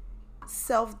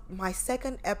my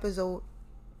second episode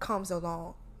comes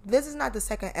along. This is not the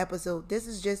second episode. This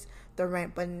is just the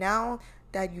rant. But now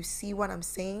that you see what I'm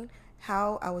saying,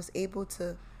 how I was able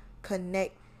to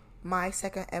connect my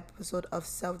second episode of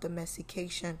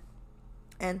self-domestication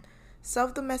and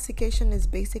Self-domestication is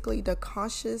basically the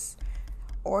conscious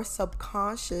or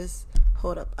subconscious.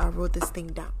 Hold up, I wrote this thing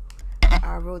down.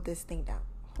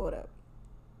 Hold up.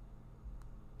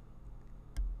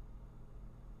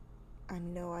 I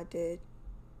know I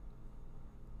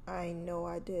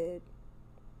did.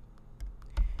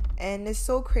 And it's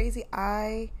so crazy.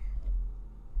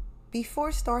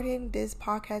 Before starting this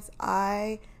podcast,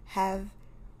 I have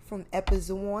from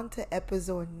episode 1 to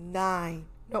episode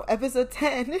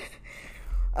 10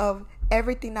 of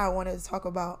everything I wanted to talk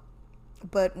about.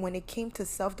 But when it came to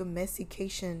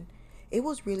self-domestication, it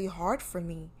was really hard for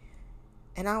me.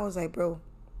 And I was like, bro,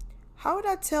 how would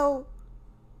I tell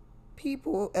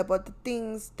people about the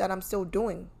things that I'm still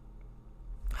doing?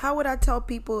 How would I tell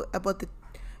people about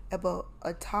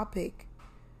a topic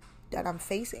that I'm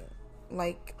facing?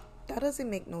 Like, that doesn't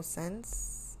make no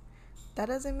sense.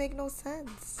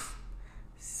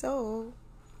 So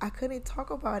I couldn't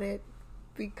talk about it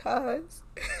because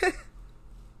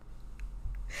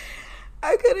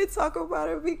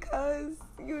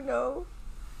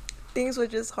things were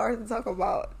just hard to talk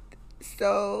about.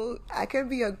 So I can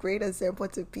be a great example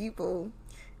to people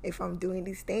if I'm doing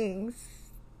these things.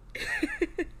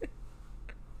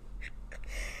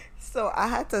 So I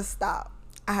had to stop.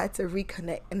 I had to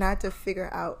reconnect, and I had to figure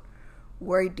out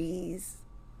where these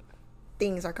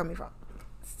things are coming from.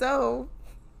 So,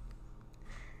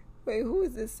 wait, who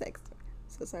is this sex?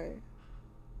 So sorry.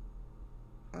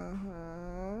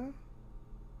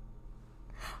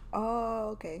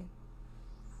 Oh, okay.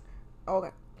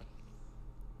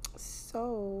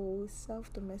 So,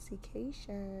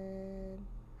 self-domestication.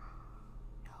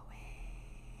 No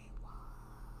way. What?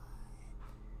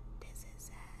 This is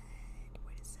sad.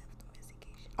 What is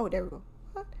self-domestication? Oh, there we go.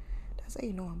 What? That's how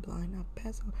you know I'm blind. I'm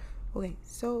passing. Okay,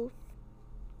 so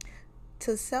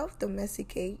to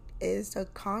self-domesticate is the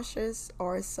conscious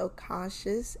or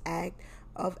subconscious act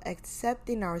of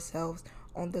accepting ourselves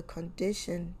on the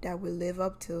condition that we live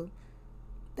up to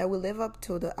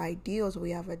the ideals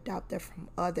we have adopted from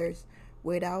others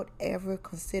without ever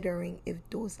considering if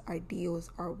those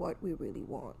ideals are what we really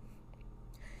want.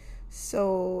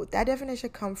 So that definition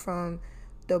comes from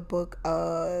the book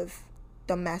of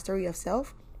The Mastery of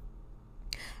Self.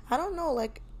 I don't know,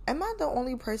 like, am I the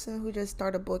only person who just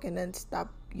start a book and then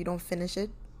stop? You don't finish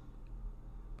it?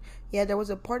 Yeah, there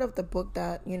was a part of the book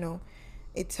that,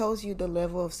 it tells you the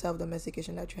level of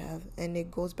self-domestication that you have, and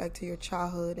it goes back to your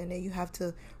childhood, and then you have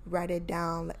to write it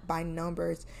down by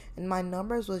numbers, and my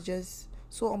numbers was just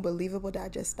so unbelievable that I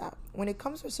just stopped. When it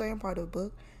comes to a certain part of the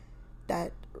book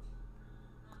that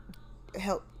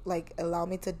help, like, allow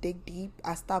me to dig deep,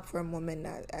 I stop for a moment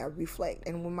and I reflect,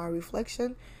 and when my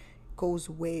reflection goes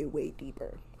way, way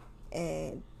deeper,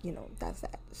 and that's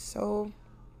that. So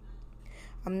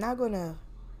I'm not gonna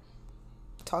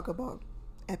talk about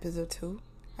episode 2.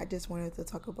 I just wanted to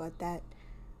talk about that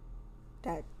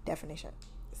definition.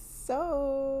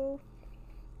 So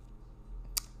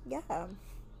yeah,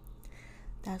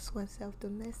 that's what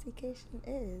self-domestication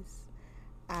is.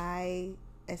 I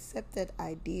accepted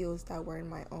ideals that weren't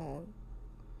my own,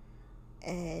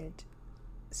 and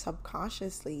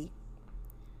subconsciously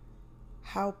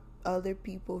how other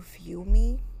people view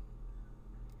me,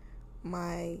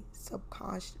 my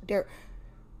subconscious,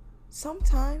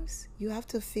 sometimes you have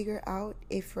to figure out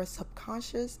if your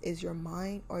subconscious is your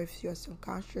mind or if your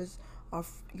subconscious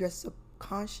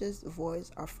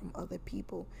voice are from other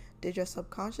people. Did your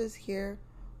subconscious hear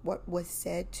what was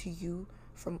said to you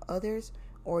from others,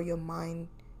 or your mind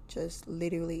just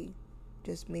literally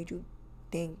just made you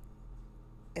think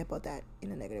about that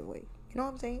in a negative way? You know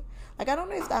what I'm saying? Like, I don't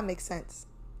know if that makes sense.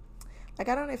 But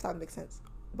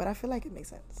I feel like it makes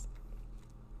sense.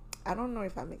 I don't know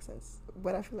if that makes sense,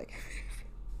 but I feel like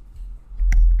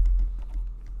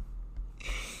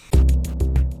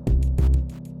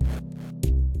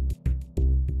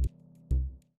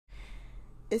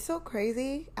it's so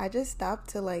crazy. I just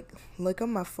stopped to look at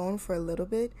my phone for a little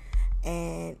bit,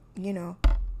 and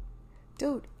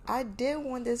dude, I did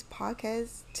want this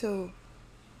podcast to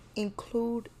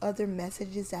include other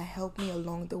messages that helped me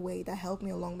along the way, that helped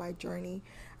me along my journey.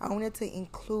 I wanted to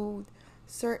include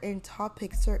certain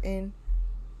topics, certain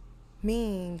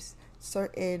memes,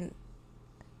 certain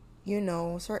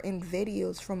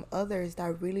videos from others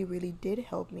that really, really did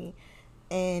help me,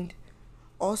 and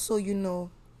also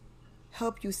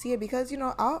help you see it, because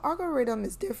our algorithm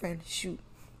is different. Shoot,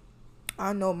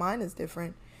 I know mine is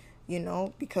different,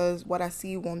 because what I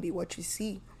see won't be what you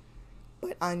see,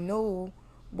 but I know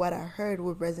what I heard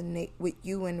will resonate with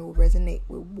you, and it will resonate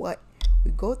with what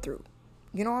we go through.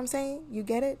 You know what I'm saying? You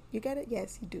get it?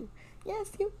 Yes, you do.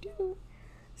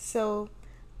 So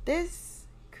this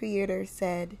creator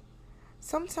said,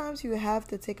 Sometimes you have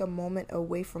to take a moment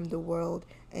away from the world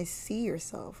and see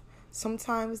yourself.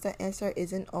 Sometimes the answer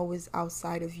isn't always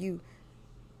outside of you.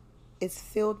 It's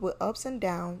filled with ups and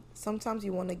downs. Sometimes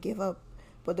you want to give up,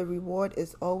 but the reward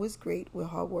is always great with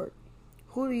hard work.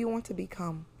 Who do you want to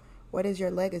become? What is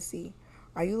your legacy?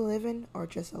 Are you living or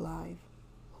just alive?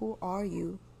 Who are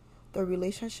you? The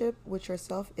relationship with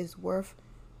yourself is worth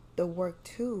the work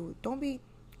too. Don't be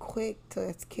quick to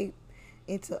escape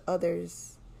into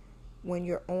others when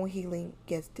your own healing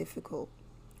gets difficult.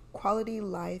 Quality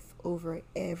life over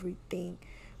everything.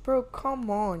 Bro, come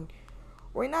on.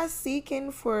 We're not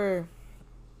seeking for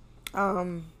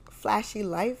flashy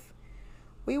life.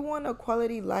 We want a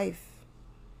quality life.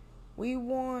 We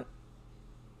want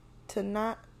to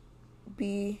not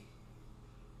be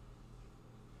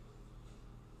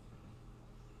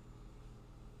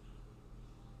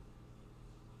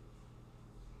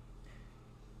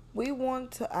we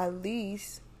want to at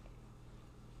least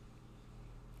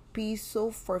be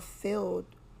so fulfilled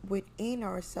within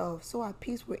ourselves, so at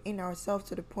peace within ourselves,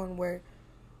 to the point where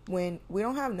when we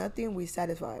don't have nothing, we're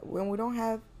satisfied. When we don't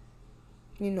have,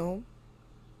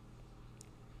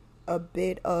 a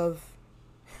bit of,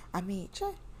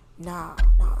 nah.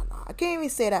 I can't even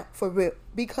say that for real.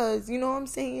 Because, you know what I'm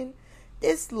saying?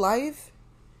 This life,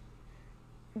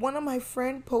 one of my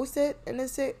friend posted and they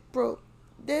said, bro,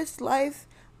 this life,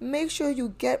 make sure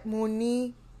you get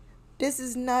money. This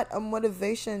is not a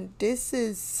motivation. This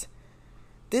is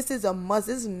a must.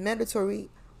 This is mandatory.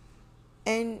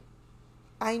 And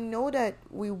I know that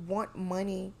we want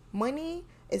money. Money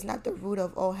is not the root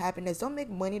of all happiness. Don't make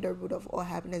money the root of all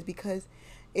happiness, because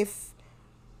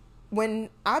when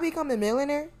I become a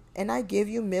millionaire and I give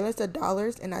you millions of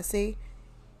dollars and I say,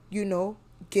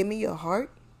 give me your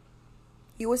heart,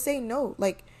 you would say no.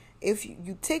 Like, if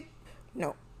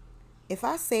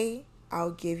I say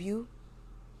I'll give you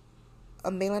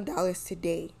 $1 million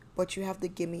today, but you have to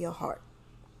give me your heart,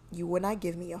 you will not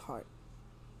give me your heart.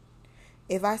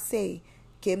 If I say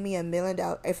give me $1 million,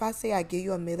 if I say I give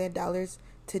you $1 million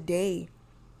today,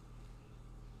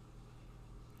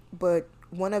 but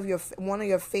one of your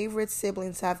favorite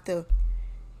siblings had to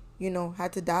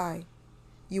die,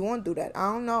 you won't do that.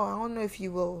 I don't know if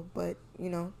you will, but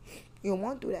you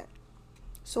won't do that.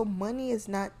 So money is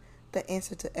not the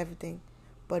answer to everything,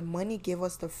 but money give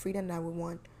us the freedom that we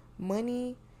want.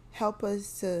 Money help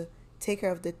us to take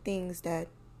care of the things that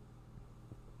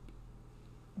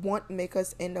won't make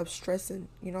us end up stressing.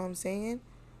 You know what I'm saying?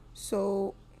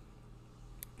 So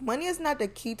money is not the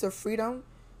key to freedom,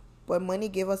 but money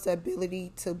give us the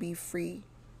ability to be free,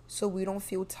 so we don't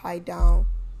feel tied down,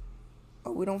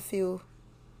 or we don't feel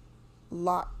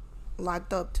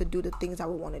locked up to do the things that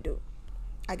we want to do.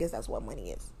 I guess that's what money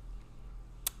is.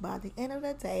 But at the end of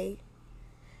the day,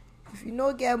 if you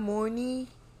don't get money,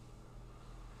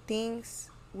 things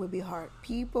will be hard.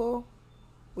 People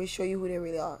will show you who they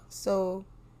really are. So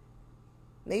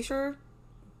make sure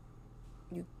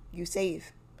you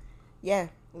save. Yeah,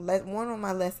 one of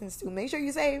my lessons too. Make sure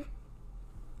you save.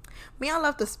 Me, I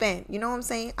love to spend. You know what I'm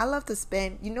saying? I love to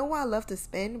spend. You know why I love to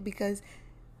spend? Because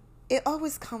it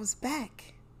always comes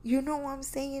back. You know what I'm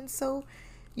saying? So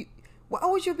why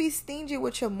would you be stingy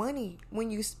with your money?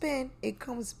 When you spend, it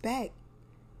comes back.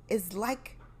 It's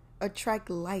like attract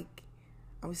like.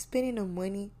 I'm spending the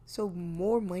money so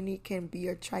more money can be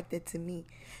attracted to me.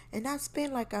 And I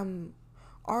spend like I'm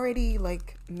already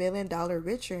like $1 million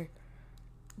richer.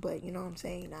 But you know what I'm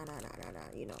saying? Nah.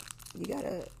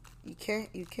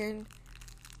 You can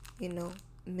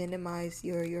minimize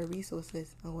your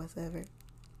resources or whatever.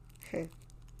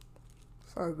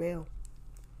 For real.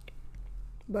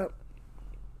 But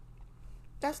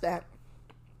that's that.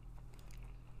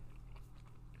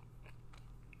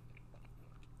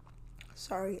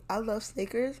 Sorry, I love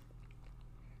Snickers,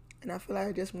 and I feel like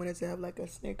I just wanted to have like a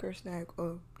Snicker snack,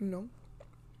 or my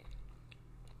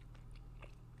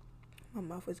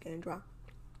mouth is getting dry.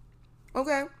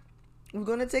 Okay, we're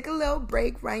gonna take a little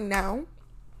break right now.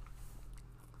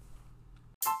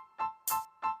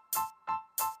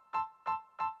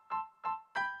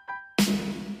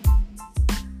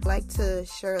 I like to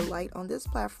share light on this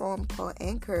platform called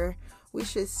Anchor,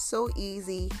 which is so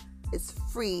easy. It's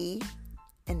free,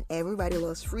 and everybody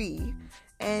loves free,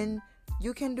 and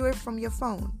you can do it from your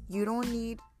phone. You don't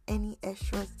need any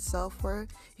extra software.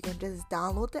 You can just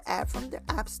download the app from the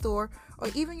App Store, or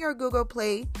even your Google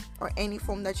Play, or any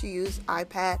phone that you use,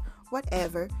 iPad,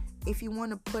 whatever. If you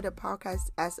want to put a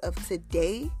podcast as of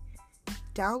today,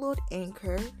 download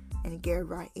Anchor. and get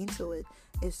right into it.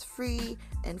 It's free,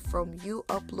 and from you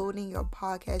uploading your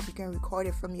podcast, you can record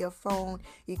it from your phone.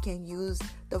 You can use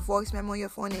the voice memo on your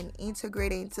phone and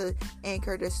integrate it into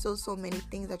Anchor. There's still so many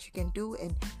things that you can do,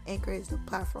 and Anchor is the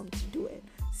platform to do it.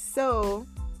 So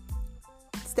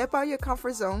step out of your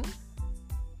comfort zone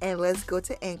and let's go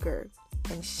to Anchor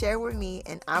and share with me,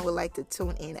 and I would like to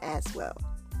tune in as well.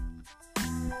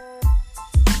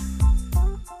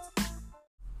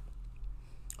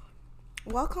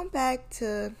 Welcome back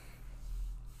to,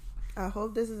 I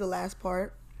hope this is the last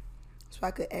part so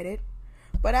I could edit,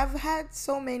 but I've had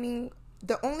so many,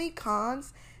 the only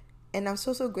cons, and I'm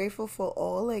so grateful for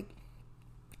all, like,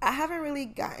 I haven't really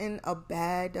gotten a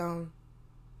bad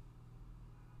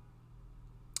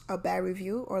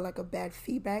review or like a bad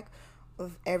feedback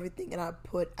of everything that I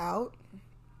put out,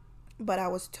 but I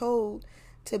was told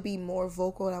to be more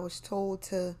vocal. I was told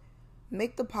to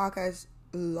make the podcast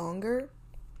longer,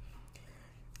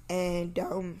 and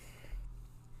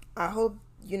I hope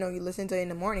you listen to it in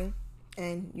the morning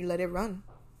and you let it run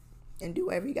and do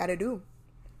whatever you gotta do,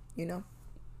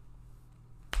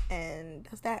 and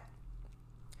that's that.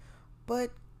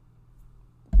 But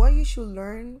what you should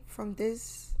learn from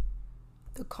this,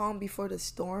 the calm before the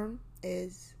storm,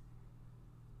 is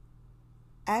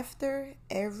after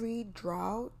every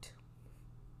drought,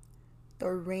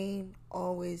 the rain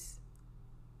always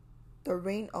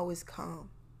comes.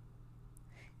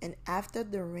 And after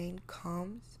the rain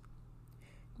comes,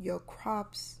 your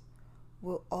crops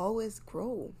will always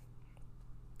grow.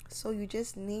 So you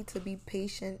just need to be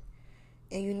patient,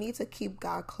 and you need to keep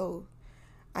God close.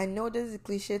 I know this is a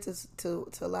cliche to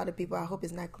a lot of people. I hope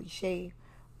it's not cliche,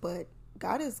 but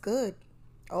God is good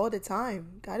all the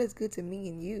time. God is good to me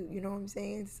and you. You know what I'm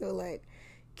saying? So, like,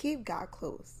 keep God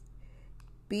close.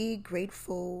 Be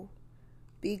grateful.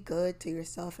 Be good to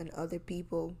yourself and other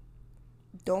people.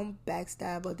 Don't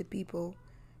backstab other people.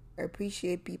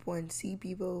 Appreciate people and see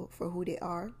people for who they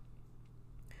are.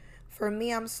 For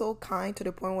me, I'm so kind to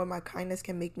the point where my kindness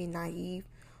can make me naive,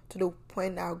 to the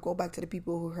point that I'll go back to the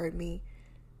people who hurt me.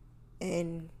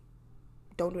 And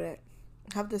don't do that.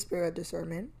 Have the spirit of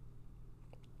discernment.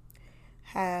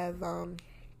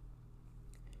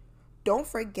 Don't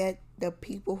forget the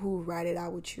people who ride it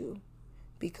out with you,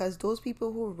 because those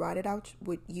people who ride it out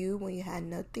with you when you had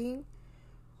nothing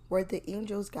were the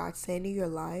angels God sent in your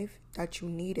life that you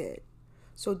needed.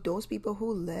 So those people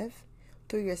who left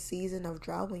through your season of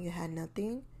drought when you had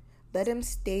nothing, let them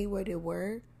stay where they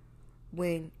were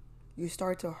when you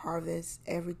start to harvest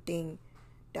everything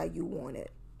that you wanted,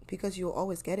 because you'll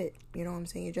always get it. You know what I'm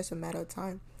saying? It's just a matter of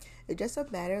time. It's just a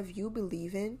matter of you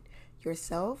believing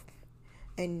yourself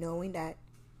and knowing that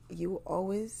you will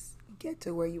always get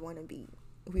to where you want to be,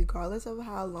 regardless of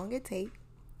how long it takes.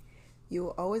 You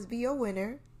will always be a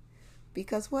winner,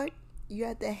 because what? You're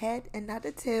at the head and not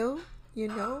the tail,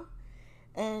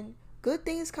 and good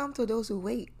things come to those who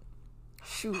wait.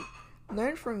 Shoot,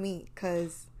 learn from me,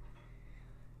 because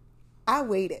I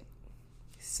waited.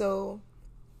 So,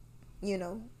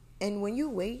 and when you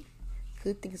wait,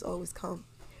 good things always come.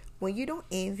 When you don't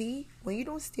envy, when you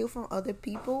don't steal from other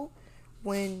people,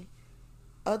 when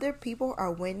other people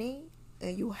are winning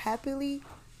and you happily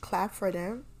clap for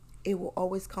them, it will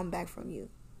always come back from you.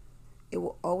 It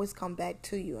will always come back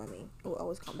to you. It will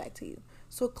always come back to you.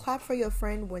 So clap for your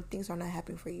friend when things are not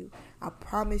happening for you. I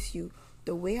promise you,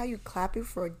 the way how you clapping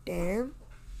for them,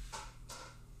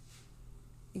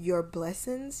 your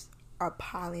blessings are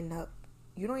piling up.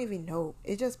 You don't even know.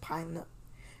 It's just piling up.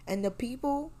 And the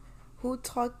people who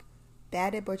talk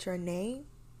bad about your name,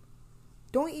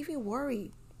 don't even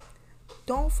worry.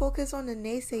 Don't focus on the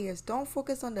naysayers. Don't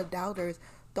focus on the doubters.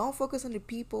 Don't focus on the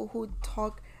people who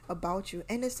talk about you.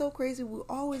 And it's so crazy. We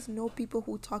always know people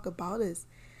who talk about us.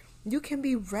 You can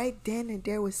be right then and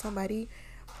there with somebody,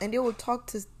 and they will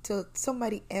talk to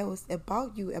somebody else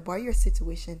about you, about your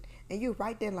situation. And you're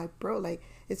right there like, bro, like,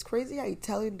 it's crazy how you're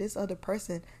telling this other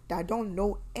person that don't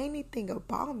know anything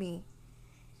about me,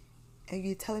 and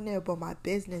you're telling them about my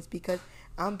business because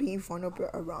I'm being vulnerable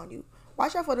around you.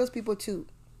 Watch out for those people too,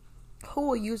 who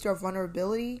will use your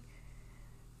vulnerability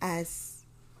as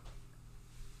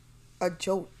a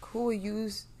joke, who will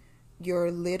use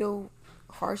your little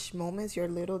harsh moments, your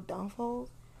little downfalls,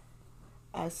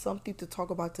 as something to talk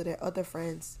about to their other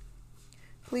friends.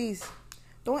 Please,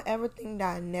 don't ever think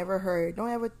that I never heard.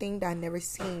 Don't ever think that I never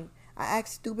seen. I act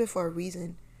stupid for a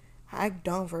reason. I act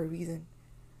dumb for a reason.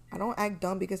 I don't act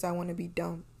dumb because I want to be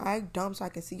dumb. I act dumb so I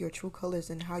can see your true colors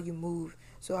and how you move.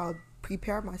 So I'll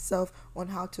prepare myself on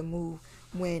how to move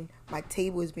when my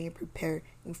table is being prepared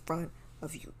in front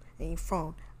of you and in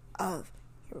front of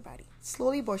everybody.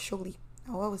 Slowly but surely,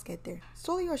 I'll always get there.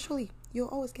 Slowly or surely, you'll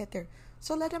always get there.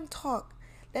 So let them talk.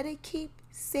 Let it keep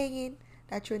saying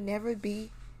that you'll never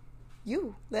be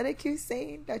you. Let it keep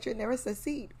saying that you'll never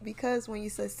succeed. Because when you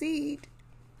succeed,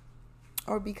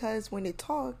 or because when they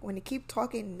keep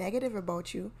talking negative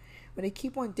about you, when they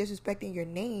keep on disrespecting your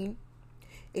name,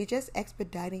 it's just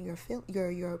expediting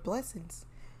your blessings.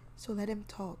 So let them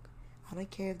talk. I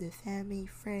don't care if they're family,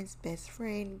 friends, best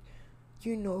friend,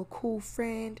 cool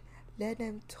friend. Let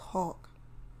them talk.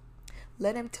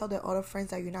 Let them tell their other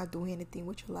friends that you're not doing anything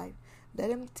with your life. Let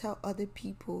them tell other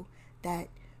people that,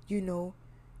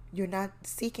 you're not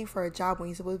seeking for a job when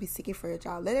you're supposed to be seeking for a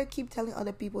job. Let them keep telling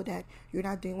other people that you're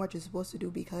not doing what you're supposed to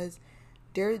do, because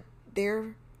they're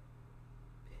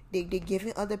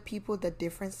giving other people the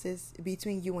differences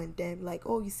between you and them. Like,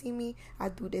 oh, you see me, I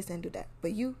do this and do that,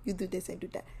 but you do this and do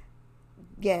that.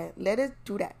 Yeah, let it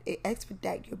do that. It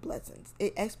expedite your blessings.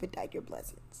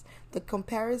 The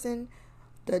comparison,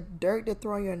 the dirt they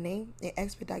throw on your name, it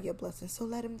expedite your blessings. So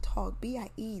let them talk. Be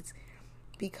at ease,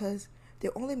 because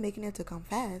they're only making it to come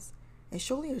fast, and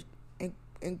surely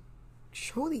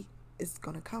it's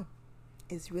gonna come.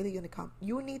 It's really gonna come.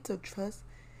 You need to trust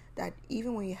that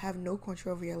even when you have no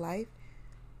control over your life,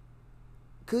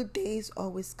 good days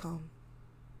always come.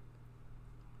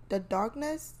 The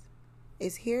darkness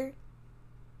is here,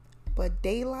 but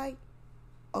daylight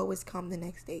always come the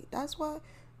next day. That's why,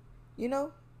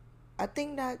 I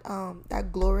think that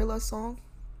that Glorilla song,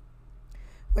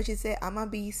 where she said, "I'm gonna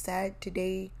be sad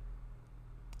today.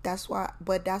 That's why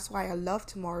I love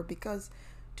tomorrow, because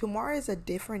tomorrow is a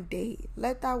different day."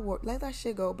 Let that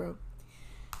shit go, bro.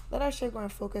 Let that shit go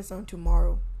and focus on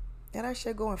tomorrow. Let that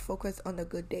shit go and focus on the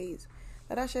good days.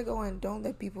 Let that shit go and don't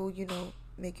let people,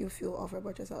 make you feel awful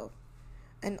about yourself.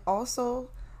 And also,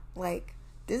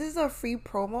 this is a free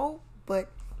promo, but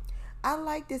I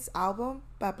like this album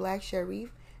by Black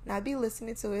Sharif, and I've been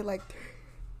listening to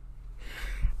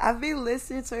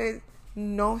it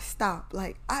no stop.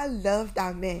 I love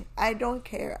that man. I don't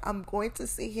care. I'm going to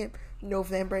see him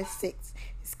November 6th.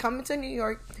 He's coming to New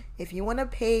York. If you want to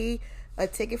pay a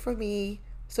ticket for me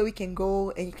so we can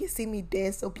go and you can see me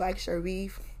dance to Black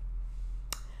Sharif,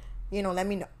 let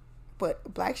me know.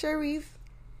 But Black Sharif,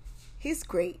 he's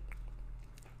great.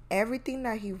 Everything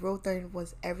that he wrote there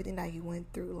was everything that he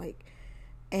went through.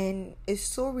 And it's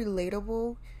so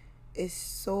relatable.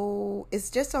 It's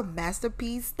just a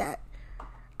masterpiece that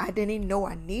I didn't know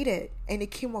I needed. And it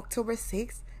came October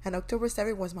 6th, and October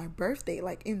 7th was my birthday.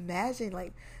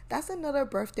 Imagine, that's another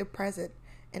birthday present.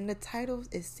 And the title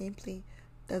is simply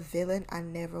The Villain I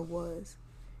Never Was.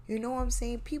 You know what I'm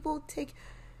saying? People take...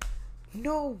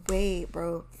 No way,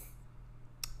 bro.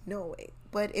 No way.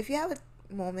 But if you have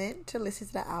a moment to listen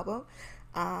to the album,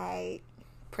 I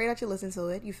pray that you listen to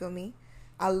it. You feel me?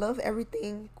 I love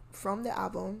everything from the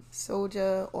album.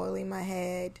 Soldier, Oil in My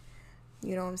Head.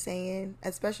 You know what I'm saying?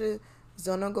 Especially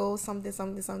Zonogo,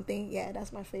 something. Yeah,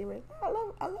 that's my favorite. I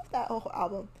love that whole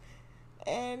album.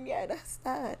 And yeah, that's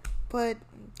that. But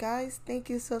guys, thank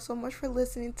you so much for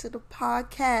listening to the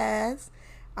podcast.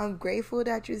 I'm grateful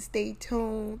that you stay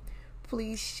tuned.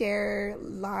 Please share,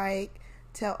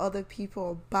 tell other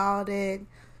people about it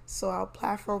so our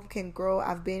platform can grow.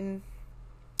 I've been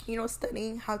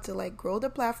studying how to grow the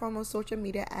platform on social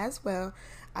media as well.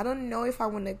 I don't know if I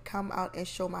want to come out and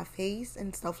show my face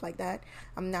and stuff like that.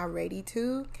 I'm not ready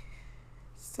to.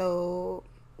 So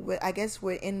I guess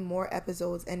we're in more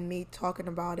episodes and me talking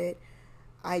about it.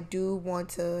 I do want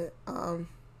to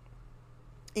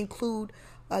include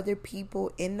other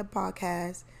people in the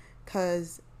podcast,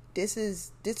 because this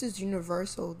is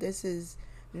universal. This is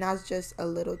not just a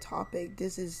little topic.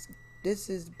 This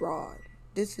is broad.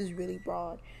 This is really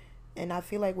broad. And I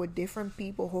feel like with different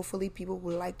people, hopefully people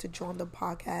would like to join the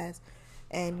podcast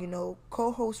and,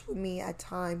 co-host with me at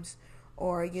times.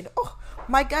 Or, oh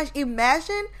my gosh,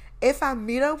 imagine if I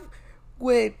meet up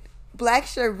with Black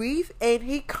Sharif and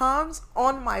he comes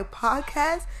on my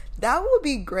podcast. That would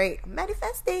be great.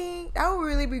 Manifesting. That would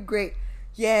really be great.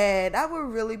 Yeah, that would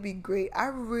really be great. I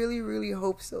really, really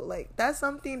hope so. That's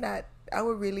something that I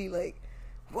would really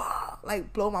wow,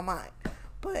 blow my mind.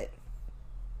 But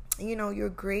you're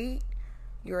great.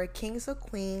 You're a kings or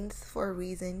queens for a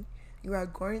reason. You are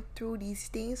going through these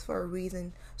things for a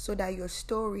reason, so that your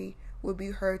story will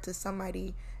be heard to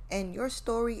somebody. And your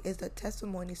story is a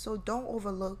testimony. So don't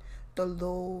overlook the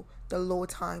low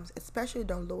times, especially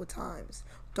the low times.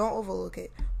 Don't overlook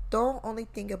it. Don't only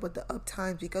think about the up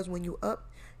times, because when you up,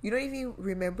 you don't even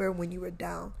remember when you were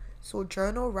down. So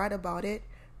journal, write about it,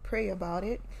 pray about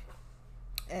it,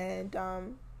 and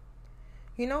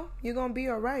you're gonna be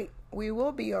alright. We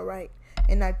will be alright.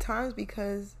 And at times,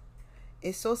 because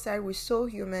it's so sad, we're so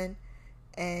human,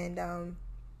 And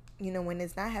when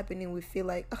it's not happening, we feel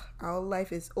like our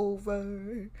life is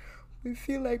over. We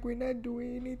feel like we're not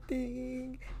doing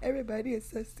anything. Everybody is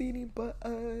succeeding but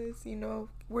us.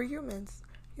 We're humans.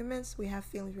 Humans, we have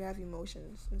feelings, we have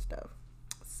emotions and stuff.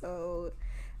 So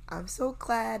I'm so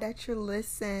glad that you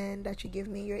listen, that you give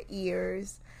me your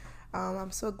ears.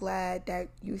 I'm so glad that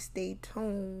you stay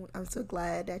tuned. I'm so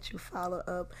glad that you follow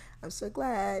up. I'm so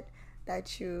glad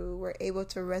that you were able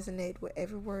to resonate with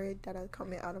every word that is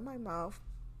coming out of my mouth.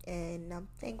 And I'm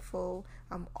thankful.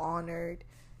 I'm honored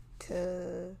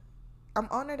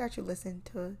that you listen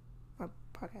to my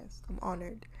podcast. I'm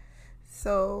honored.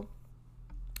 So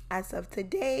as of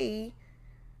today,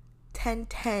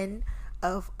 10/10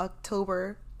 of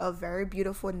October, a very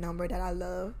beautiful number that I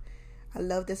love. I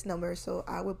love this number, so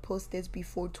I would post this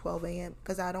before 12 a.m.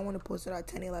 because I don't want to post it at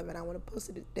 10:11. I want to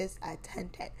post this at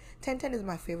 10:10. 10:10 is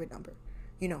my favorite number.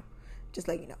 Just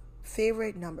like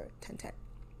favorite number, 10:10.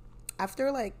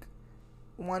 After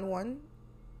 1/1,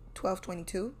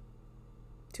 12/22,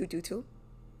 2/22,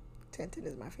 10/10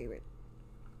 is my favorite.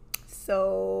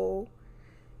 So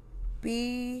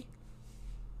be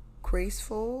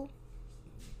graceful.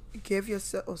 Give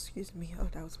yourself,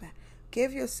 that was bad.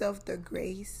 Give yourself the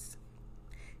grace.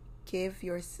 Give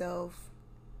yourself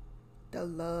the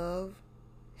love.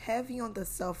 Heavy on the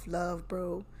self-love,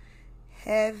 bro.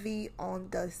 Heavy on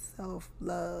the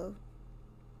self-love.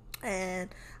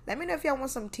 And let me know if y'all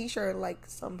want some t-shirt,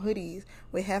 some hoodies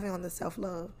with heavy on the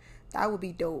self-love. That would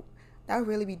be dope. That would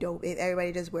really be dope if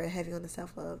everybody just wear heavy on the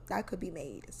self-love. That could be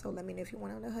made. So let me know if you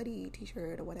want on a hoodie,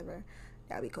 t-shirt, or whatever.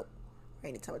 That'd be cool. Or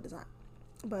any type of design.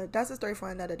 But that's a story for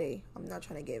another day. I'm not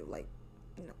trying to give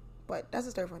but that's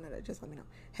a story for another. Just let me know.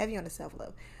 Heavy on the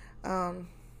self-love.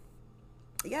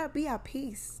 Be at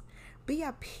peace. Be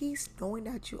at peace knowing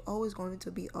that you're always going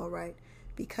to be all right.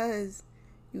 Because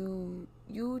you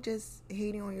just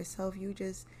hating on yourself, you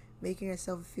just making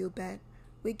yourself feel bad,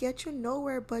 will get you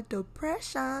nowhere but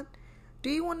depression. Do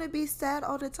you want to be sad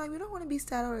all the time? You don't want to be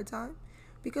sad all the time.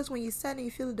 Because when you're sad and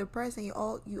you feel depressed and you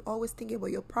always thinking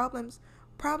about your problems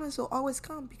will always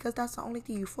come because that's the only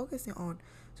thing you're focusing on.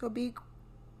 So be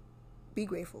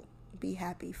grateful, be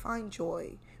happy, find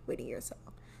joy within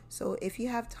yourself. So if you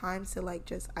have time to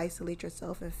just isolate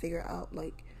yourself and figure out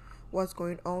what's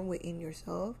going on within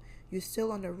yourself, you're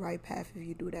still on the right path if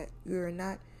you do that. You're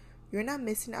not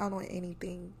missing out on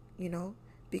anything,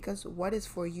 because what is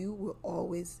for you will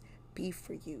always be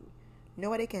for you.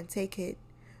 Nobody can take it.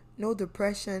 No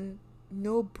depression,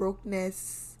 no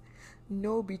brokenness,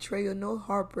 no betrayal, no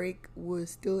heartbreak will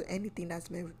steal anything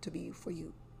that's meant to be for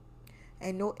you.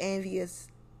 And no envious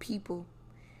people,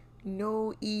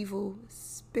 no evil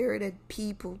spirited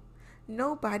people,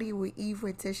 nobody with evil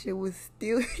intention will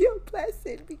steal your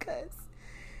blessing because,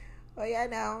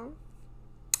 now,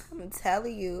 I'm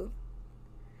telling you,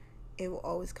 it will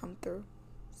always come through.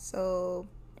 So,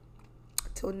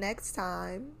 till next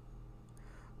time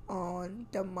on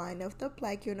The Mind of the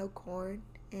Black Unicorn,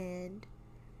 and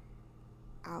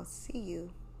I'll see you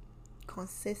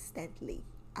consistently.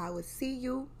 I will see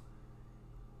you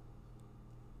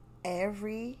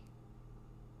every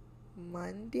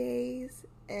Mondays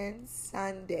and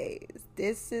Sundays.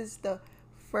 This is the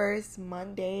first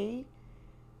Monday.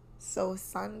 So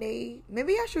Sunday,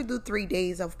 maybe I should do 3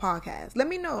 days of podcast. Let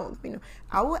me know.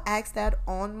 I will ask that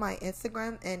on my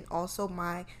Instagram and also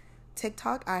my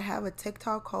TikTok. I have a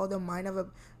TikTok called The Mind of a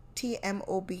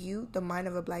TMOBU, The Mind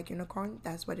of a Black Unicorn.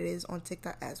 That's what it is on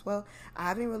TikTok as well. I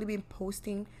haven't really been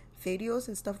posting videos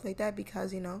and stuff like that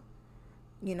because I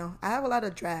have a lot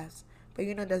of drafts, but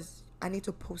I need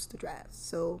to post the drafts.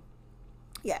 So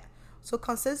yeah, so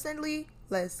consistently,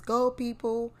 let's go,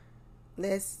 people.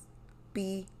 Let's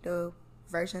be the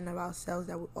version of ourselves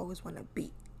that we always want to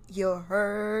be. You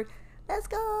heard? Let's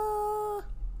go.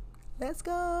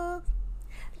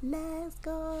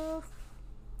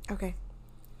 Okay,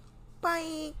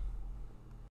 bye.